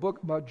a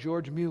book about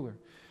George Mueller.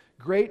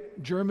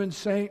 Great German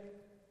saint.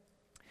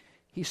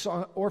 He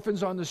saw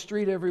orphans on the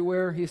street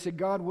everywhere. He said,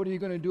 God, what are you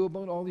going to do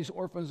about all these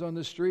orphans on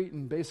the street?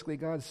 And basically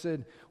God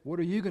said, what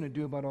are you going to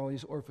do about all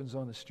these orphans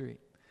on the street?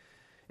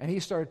 And he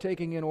started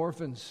taking in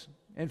orphans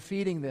and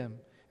feeding them.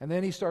 And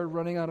then he started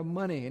running out of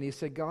money. And he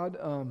said, God,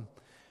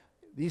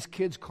 these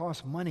kids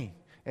cost money.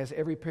 As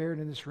every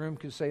parent in this room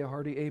could say a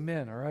hearty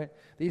amen, all right?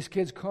 These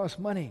kids cost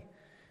money.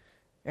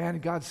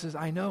 And God says,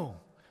 I know.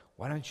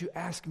 Why don't you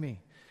ask me?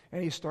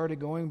 And he started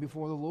going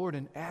before the Lord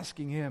and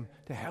asking him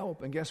to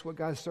help. And guess what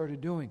God started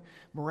doing?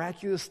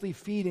 Miraculously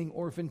feeding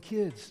orphan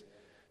kids,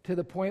 to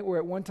the point where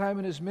at one time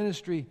in his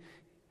ministry,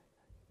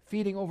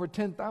 feeding over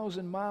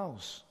 10,000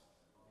 mouths.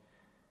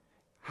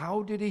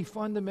 How did he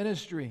fund the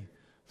ministry?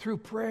 Through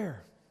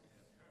prayer.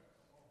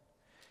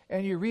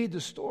 And you read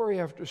the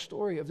story after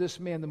story of this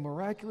man, the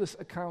miraculous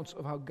accounts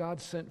of how God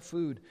sent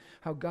food,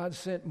 how God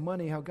sent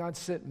money, how God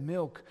sent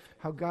milk,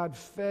 how God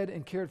fed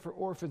and cared for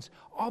orphans,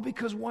 all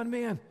because one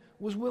man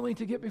was willing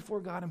to get before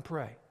God and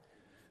pray.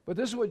 But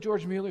this is what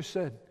George Mueller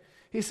said.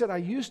 He said, I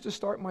used to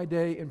start my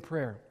day in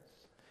prayer,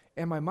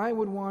 and my mind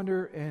would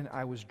wander, and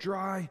I was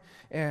dry,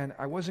 and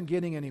I wasn't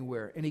getting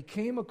anywhere. And he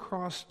came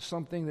across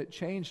something that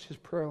changed his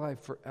prayer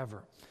life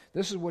forever.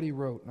 This is what he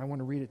wrote, and I want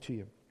to read it to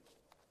you.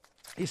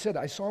 He said,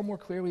 I saw more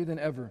clearly than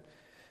ever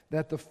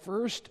that the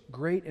first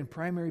great and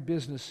primary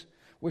business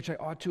which I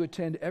ought to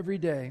attend every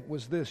day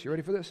was this. You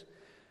ready for this?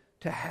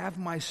 To have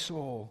my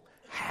soul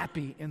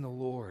happy in the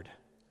Lord.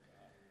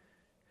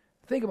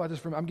 Think about this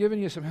for a minute. I'm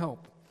giving you some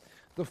help.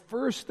 The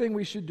first thing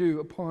we should do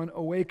upon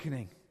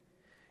awakening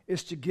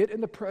is to get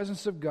in the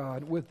presence of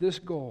God with this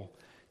goal,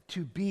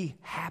 to be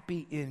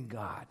happy in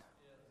God.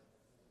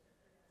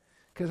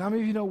 Because how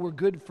many of you know we're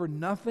good for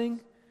nothing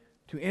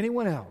to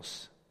anyone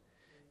else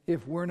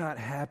if we're not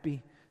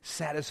happy,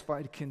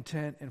 satisfied,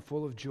 content, and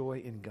full of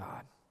joy in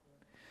God?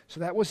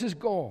 So that was his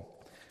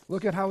goal.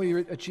 Look at how he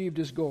achieved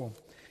his goal.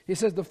 He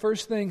says the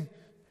first thing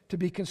to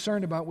be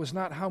concerned about was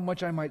not how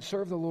much I might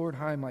serve the Lord,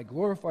 how I might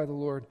glorify the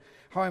Lord,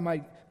 how I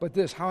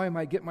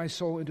might get my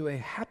soul into a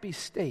happy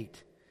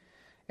state,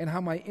 and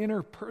how my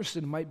inner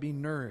person might be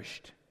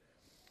nourished.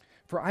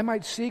 For I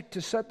might seek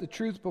to set the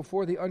truth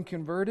before the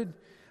unconverted,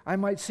 I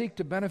might seek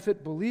to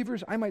benefit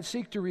believers, I might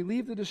seek to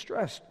relieve the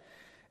distressed,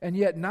 and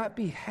yet not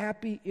be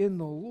happy in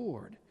the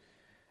Lord,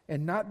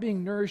 and not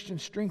being nourished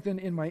and strengthened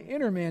in my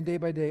inner man day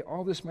by day,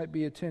 all this might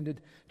be attended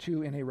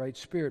to in a right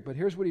spirit. But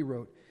here's what he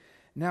wrote.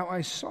 Now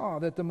I saw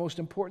that the most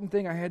important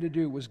thing I had to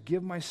do was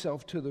give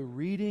myself to the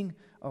reading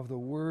of the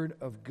Word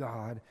of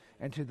God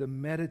and to the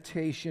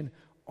meditation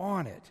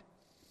on it,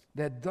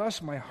 that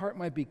thus my heart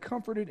might be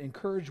comforted,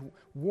 encouraged,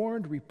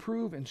 warned,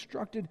 reproved,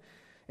 instructed,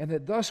 and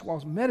that thus,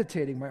 whilst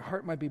meditating, my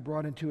heart might be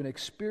brought into an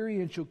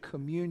experiential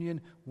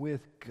communion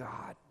with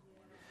God.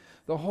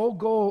 The whole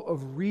goal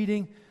of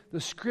reading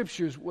the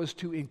Scriptures was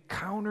to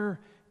encounter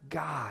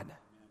God,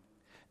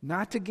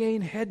 not to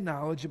gain head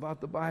knowledge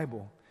about the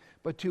Bible,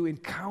 but to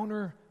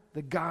encounter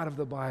the God of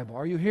the Bible.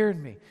 Are you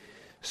hearing me?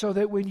 So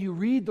that when you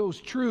read those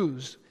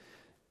truths,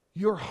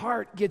 your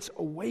heart gets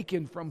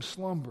awakened from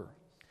slumber.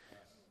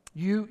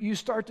 You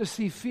start to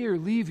see fear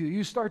leave you.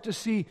 You start to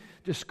see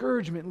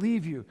discouragement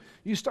leave you.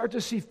 You start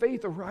to see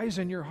faith arise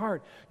in your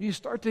heart. You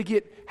start to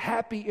get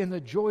happy in the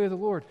joy of the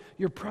Lord.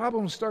 Your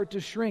problems start to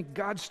shrink.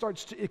 God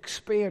starts to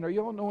expand.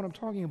 You all know what I'm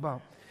talking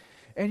about.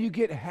 And you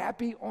get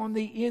happy on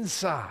the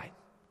inside.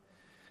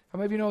 How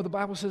many of you know the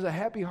Bible says a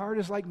happy heart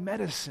is like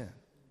medicine?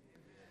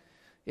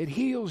 It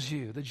heals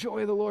you. The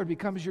joy of the Lord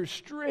becomes your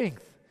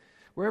strength.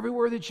 Where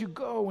everywhere that you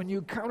go, when you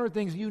encounter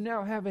things, you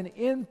now have an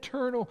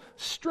internal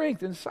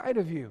strength inside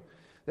of you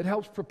that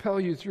helps propel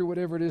you through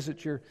whatever it is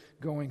that you're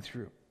going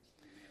through.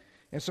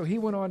 And so he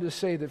went on to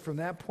say that from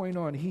that point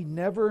on, he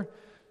never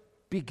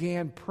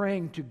began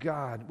praying to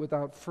God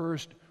without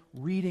first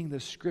reading the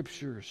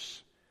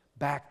Scriptures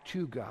back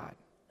to God.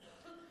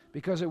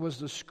 Because it was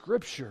the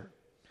Scripture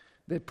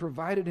that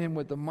provided him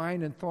with the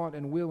mind and thought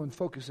and will and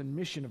focus and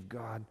mission of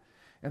God,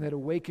 and that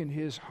awakened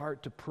his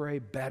heart to pray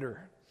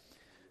better.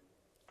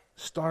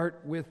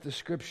 Start with the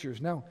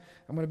Scriptures. Now,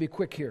 I'm going to be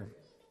quick here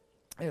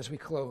as we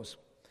close.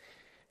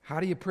 How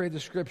do you pray the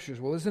Scriptures?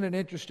 Well, isn't it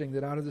interesting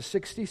that out of the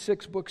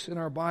 66 books in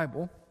our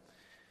Bible,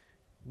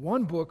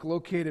 one book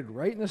located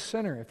right in the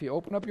center, if you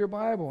open up your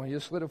Bible and you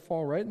just let it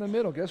fall right in the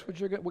middle, guess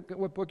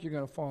what book you're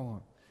going to fall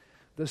on?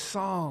 The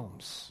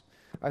Psalms.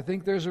 I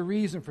think there's a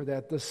reason for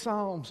that. The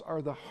Psalms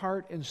are the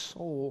heart and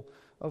soul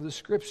of the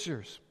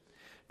Scriptures.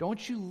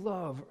 Don't you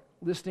love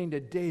listening to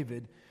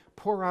David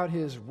pour out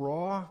his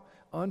raw,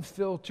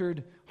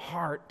 unfiltered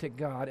heart to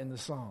God in the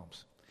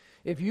Psalms?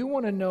 If you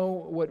want to know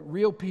what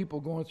real people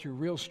going through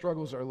real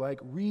struggles are like,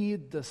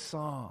 read the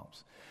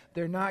Psalms.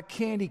 They're not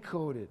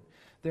candy-coated.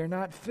 They're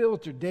not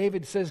filtered.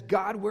 David says,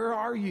 God, where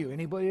are you?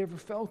 Anybody ever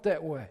felt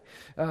that way?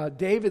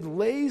 David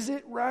lays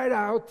it right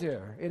out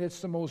there, and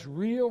it's the most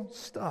real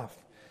stuff.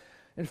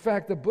 In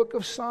fact, the book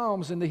of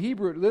Psalms in the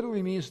Hebrew, it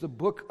literally means the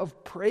book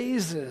of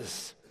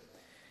praises.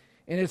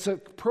 And it's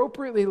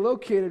appropriately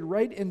located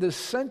right in the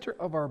center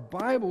of our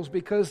Bibles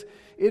because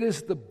it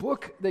is the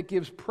book that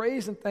gives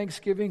praise and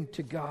thanksgiving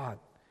to God.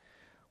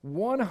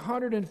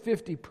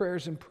 150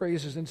 prayers and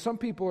praises. And some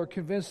people are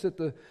convinced that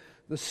the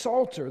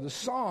Psalter, the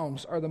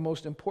Psalms, are the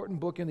most important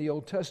book in the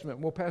Old Testament.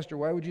 Well, Pastor,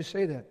 why would you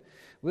say that?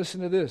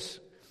 Listen to this.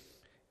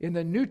 In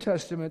the New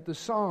Testament, the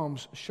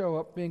Psalms show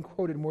up being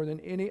quoted more than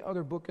any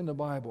other book in the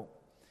Bible.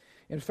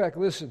 In fact,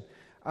 listen,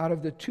 out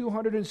of the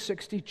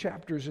 260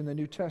 chapters in the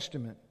New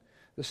Testament,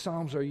 the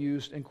Psalms are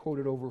used and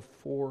quoted over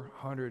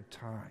 400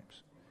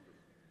 times.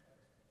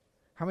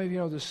 How many of you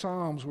know the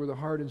Psalms were the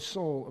heart and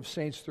soul of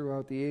saints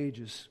throughout the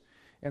ages?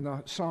 And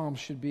the Psalms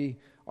should be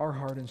our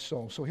heart and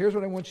soul. So here's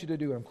what I want you to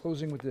do. I'm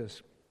closing with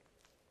this.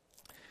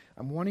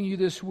 I'm wanting you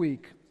this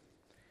week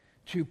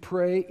to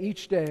pray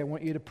each day. I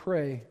want you to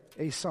pray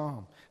a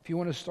psalm. If you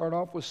want to start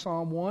off with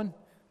Psalm 1,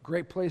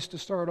 great place to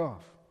start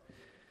off.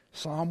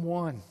 Psalm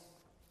 1.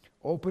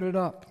 Open it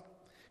up.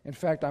 In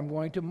fact, I'm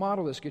going to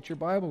model this. Get your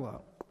Bible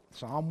out.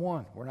 Psalm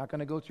 1. We're not going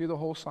to go through the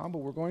whole psalm, but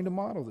we're going to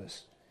model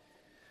this.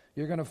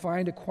 You're going to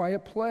find a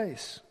quiet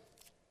place.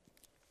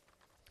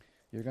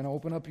 You're going to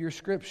open up your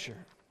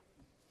Scripture.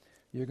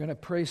 You're going to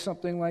pray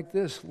something like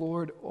this: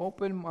 Lord,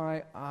 open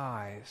my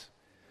eyes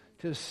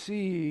to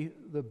see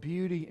the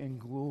beauty and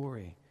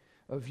glory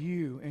of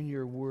you and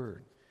your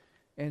word.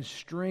 And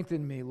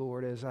strengthen me,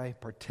 Lord, as I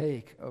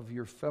partake of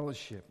your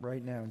fellowship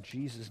right now in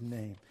Jesus'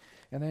 name.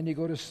 And then you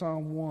go to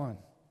Psalm 1.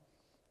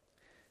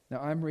 Now,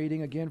 I'm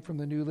reading again from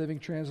the New Living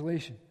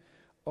Translation.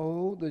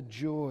 Oh, the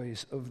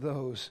joys of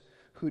those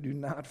who do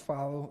not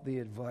follow the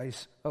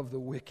advice of the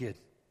wicked.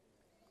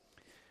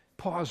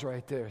 Pause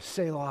right there.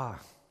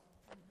 Selah.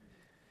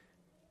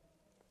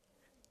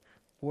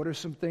 What are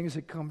some things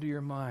that come to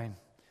your mind?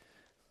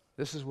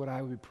 This is what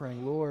I would be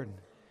praying. Lord,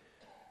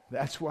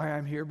 that's why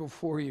I'm here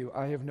before you.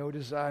 I have no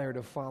desire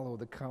to follow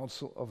the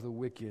counsel of the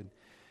wicked.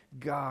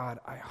 God,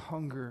 I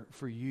hunger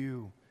for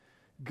you.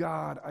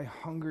 God, I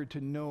hunger to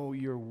know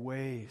your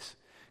ways.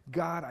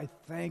 God, I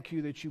thank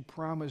you that you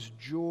promise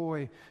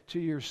joy to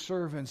your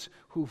servants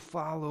who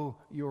follow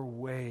your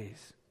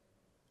ways.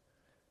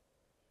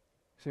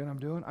 See what I'm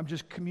doing? I'm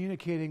just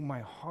communicating my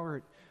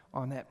heart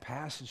on that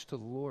passage to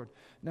the Lord.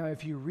 Now,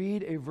 if you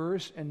read a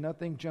verse and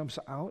nothing jumps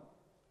out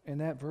in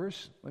that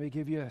verse, let me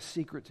give you a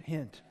secret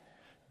hint.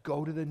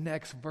 Go to the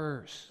next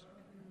verse.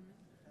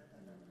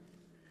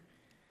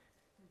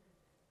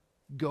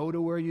 Go to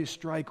where you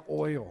strike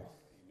oil.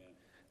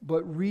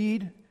 But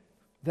read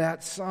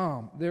that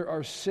psalm. There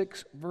are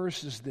 6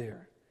 verses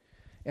there.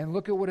 And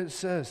look at what it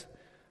says.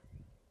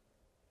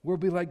 We'll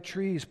be like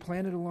trees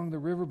planted along the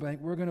riverbank.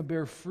 We're going to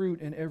bear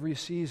fruit in every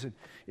season.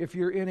 If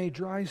you're in a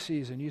dry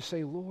season, you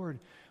say, Lord,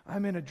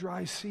 I'm in a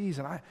dry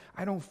season.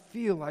 I don't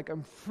feel like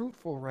I'm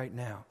fruitful right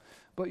now.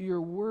 But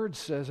your word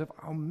says, if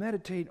I'll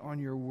meditate on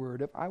your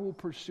word, if I will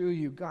pursue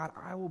you, God,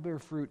 I will bear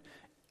fruit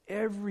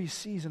every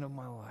season of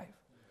my life.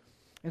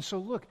 And so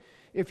look,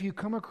 if you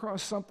come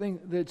across something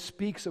that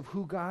speaks of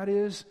who God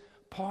is,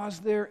 pause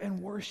there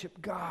and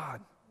worship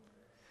God.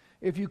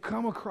 If you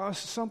come across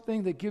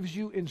something that gives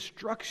you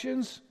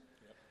instructions,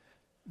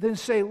 then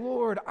say,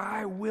 Lord,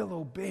 I will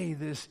obey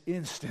this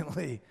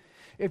instantly.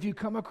 If you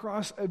come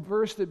across a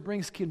verse that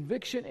brings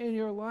conviction in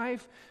your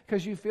life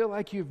because you feel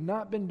like you've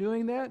not been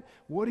doing that,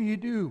 what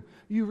do?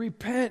 You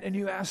repent and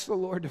you ask the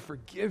Lord to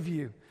forgive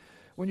you.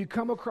 When you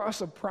come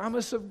across a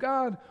promise of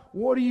God,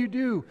 what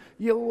do?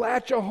 You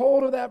latch a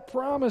hold of that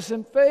promise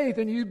in faith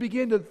and you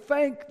begin to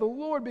thank the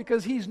Lord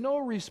because He's no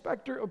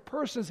respecter of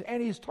persons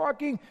and He's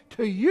talking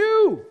to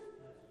you.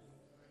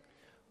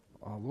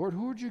 Oh, Lord,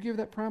 who would you give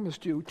that promise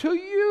to? To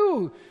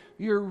you.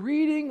 You're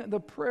reading the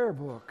prayer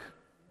book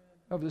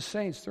of the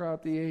saints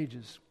throughout the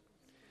ages.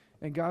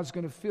 And God's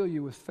going to fill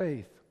you with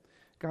faith.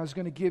 God's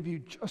going to give you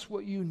just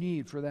what you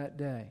need for that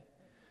day.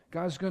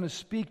 God's going to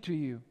speak to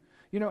you.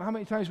 You know, how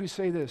many times we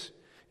say this?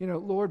 You know,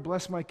 Lord,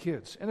 bless my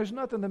kids. And there's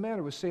nothing the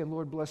matter with saying,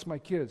 Lord, bless my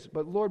kids.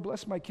 But Lord,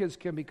 bless my kids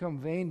can become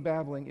vain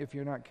babbling if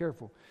you're not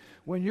careful.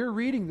 When you're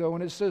reading, though,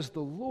 and it says,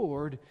 the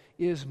Lord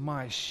is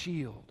my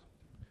shield.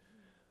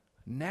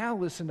 Now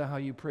listen to how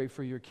you pray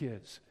for your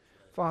kids.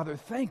 Father,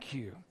 thank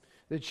you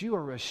that you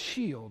are a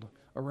shield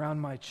around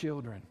my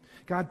children.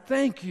 God,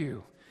 thank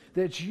you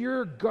that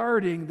you're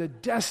guarding the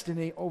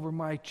destiny over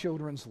my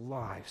children's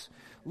lives.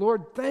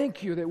 Lord,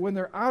 thank you that when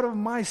they're out of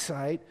my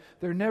sight,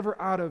 they're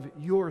never out of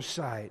your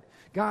sight.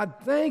 God,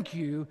 thank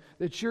you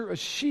that you're a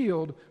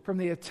shield from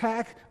the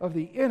attack of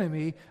the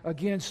enemy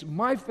against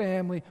my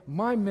family,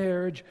 my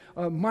marriage,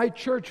 my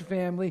church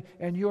family,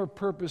 and your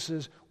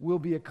purposes will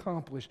be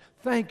accomplished.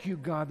 Thank you,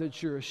 God,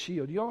 that you're a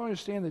shield. You all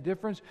understand the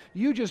difference?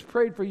 You just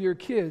prayed for your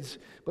kids,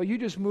 but you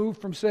just moved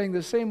from saying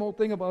the same old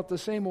thing about the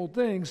same old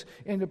things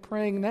into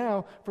praying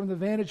now from the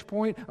vantage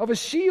point of a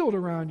shield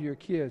around your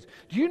kids.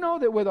 Do you know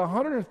that with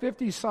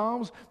 150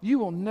 Psalms, you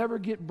will never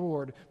get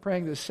bored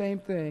praying the same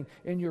thing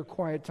in your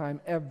quiet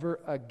time ever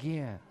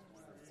again?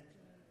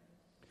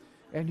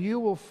 And you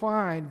will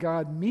find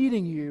God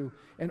meeting you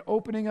and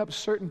opening up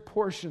certain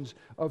portions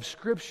of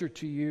Scripture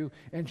to you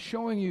and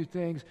showing you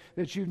things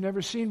that you've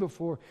never seen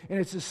before. And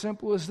it's as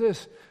simple as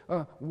this.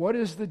 What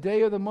is the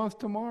day of the month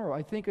tomorrow?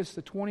 I think it's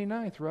the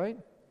 29th, right?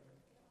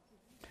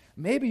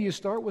 Maybe you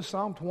start with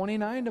Psalm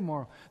 29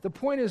 tomorrow. The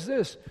point is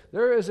this.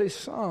 There is a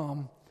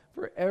psalm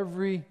for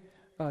every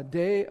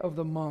day of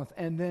the month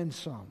and then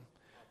some.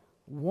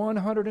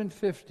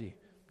 150.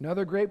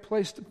 Another great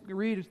place to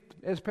read,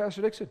 as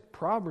Pastor Dick said,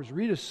 Proverbs.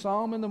 Read a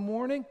psalm in the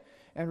morning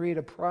and read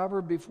a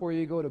proverb before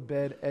you go to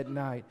bed at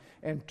night.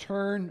 And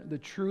turn the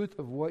truth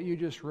of what you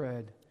just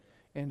read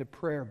into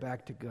prayer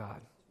back to God.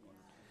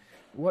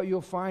 What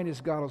you'll find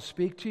is God will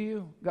speak to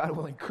you. God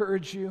will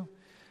encourage you.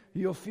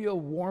 You'll feel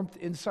warmth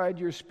inside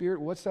your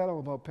spirit. What's that all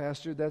about,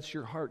 Pastor? That's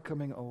your heart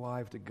coming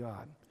alive to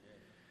God.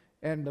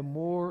 And the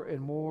more and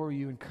more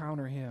you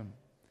encounter Him,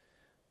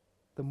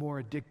 the more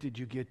addicted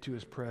you get to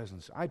His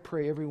presence. I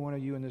pray every one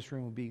of you in this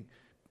room will be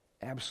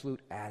absolute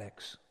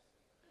addicts.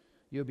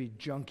 You'll be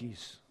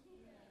junkies.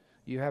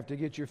 You have to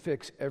get your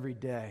fix every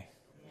day.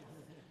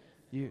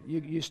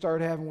 You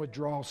start having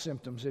withdrawal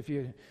symptoms if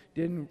you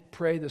didn't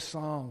pray the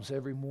Psalms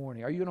every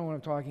morning. You know what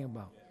I'm talking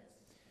about?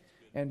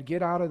 And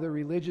get out of the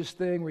religious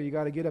thing where you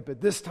got to get up at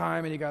this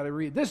time and you got to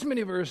read this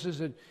many verses.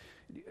 And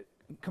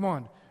come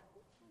on,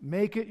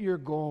 make it your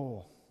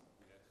goal.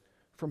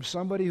 From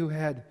somebody who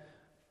had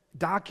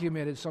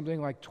documented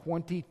something like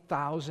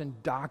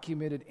 20,000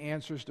 documented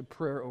answers to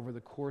prayer over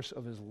the course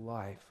of his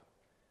life.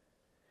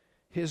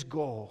 His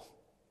goal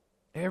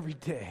every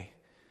day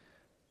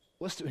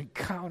was to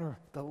encounter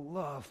the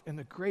love and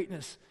the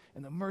greatness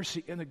and the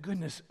mercy and the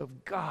goodness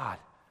of God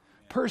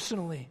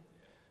personally,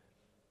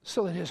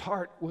 so that his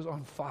heart was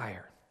on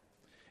fire.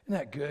 Isn't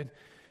that good?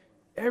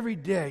 Every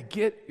day,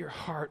 get your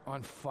heart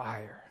on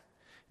fire.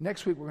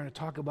 Next week, we're going to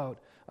talk about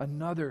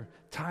another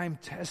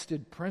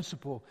time-tested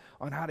principle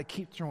on how to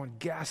keep throwing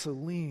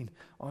gasoline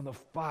on the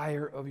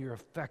fire of your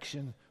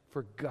affection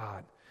for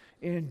God.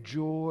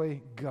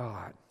 Enjoy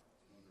God.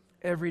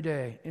 Every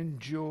day,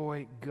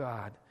 enjoy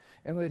God.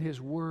 And let His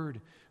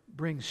Word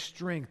bring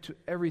strength to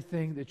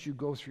everything that you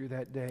go through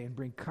that day and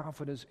bring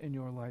confidence in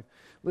your life.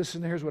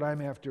 Listen, here's what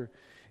I'm after.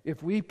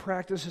 If we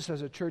practice this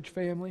as a church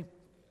family,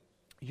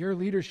 your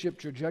leadership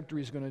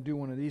trajectory is going to do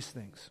one of these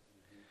things.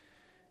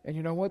 And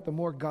you know what? The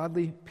more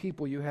godly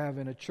people you have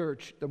in a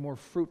church, the more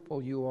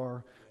fruitful you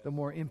are, the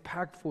more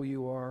impactful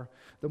you are,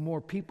 the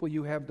more people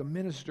you have to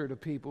minister to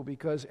people,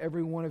 because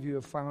every one of you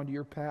have found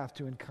your path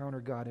to encounter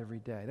God every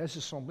day. That's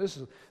just this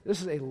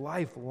is a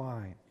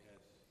lifeline.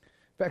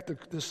 In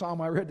fact, the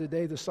psalm I read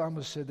today, the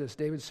psalmist said this.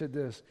 David said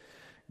this: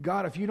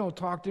 God, if you don't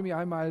talk to me,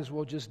 I might as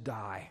well just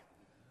die.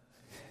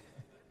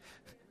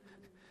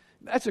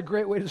 That's a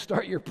great way to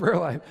start your prayer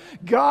life.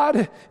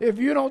 God, if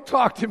you don't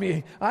talk to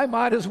me, I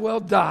might as well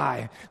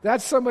die.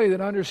 That's somebody that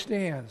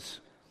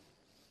understands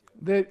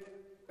that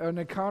an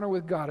encounter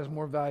with God is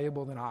more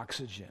valuable than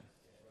oxygen.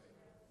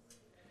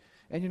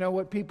 And you know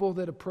what? People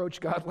that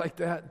approach God like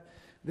that,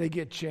 they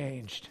get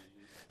changed.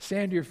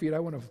 Stand to your feet. I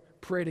want to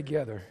pray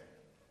together.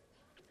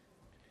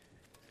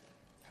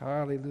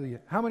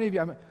 Hallelujah. How many of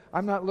you,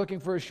 I'm not looking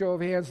for a show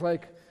of hands,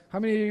 like, how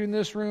many of you in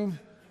this room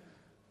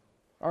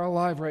are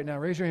alive right now?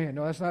 Raise your hand.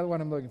 No, that's not what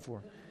I'm looking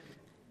for.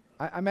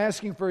 I'm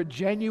asking for a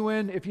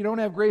genuine, if you don't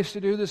have grace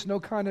to do this, no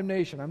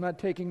condemnation. I'm not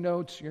taking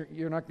notes.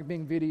 You're not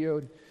being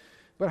videoed.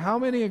 But how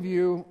many of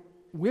you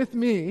with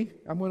me,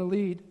 I'm going to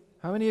lead,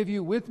 how many of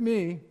you with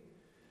me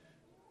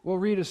will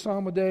read a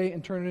psalm a day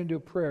and turn it into a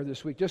prayer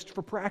this week, just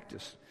for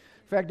practice?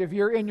 In fact, if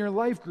you're in your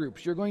life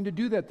groups, you're going to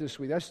do that this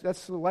week.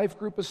 That's the life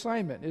group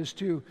assignment, is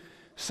to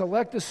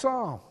select a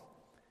psalm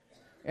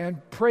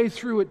and pray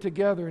through it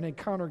together and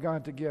encounter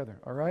God together,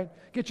 all right?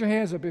 Get your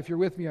hands up if you're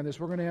with me on this.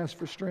 We're going to ask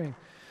for strength.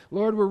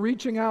 Lord, we're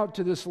reaching out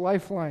to this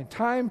lifeline,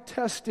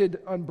 time-tested,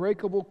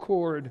 unbreakable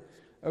cord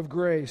of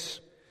grace,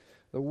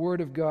 the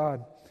Word of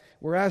God.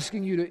 We're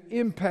asking you to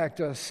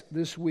impact us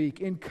this week,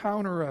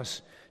 encounter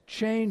us,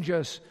 change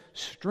us,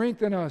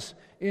 strengthen us,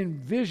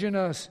 envision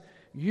us,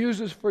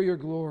 use us for your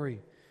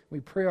glory.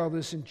 We pray all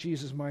this in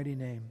Jesus' mighty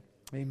name.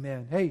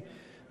 Amen. Hey,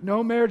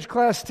 no marriage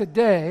class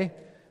today,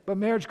 but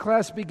marriage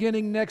class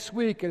beginning next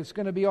week, and it's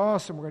going to be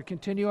awesome. We're going to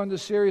continue on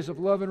this series of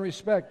love and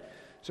respect.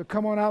 So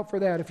come on out for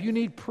that. If you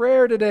need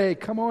prayer today,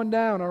 come on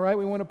down, all right?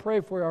 We want to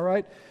pray for you, all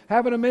right?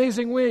 Have an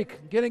amazing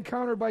week. Get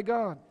encountered by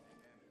God.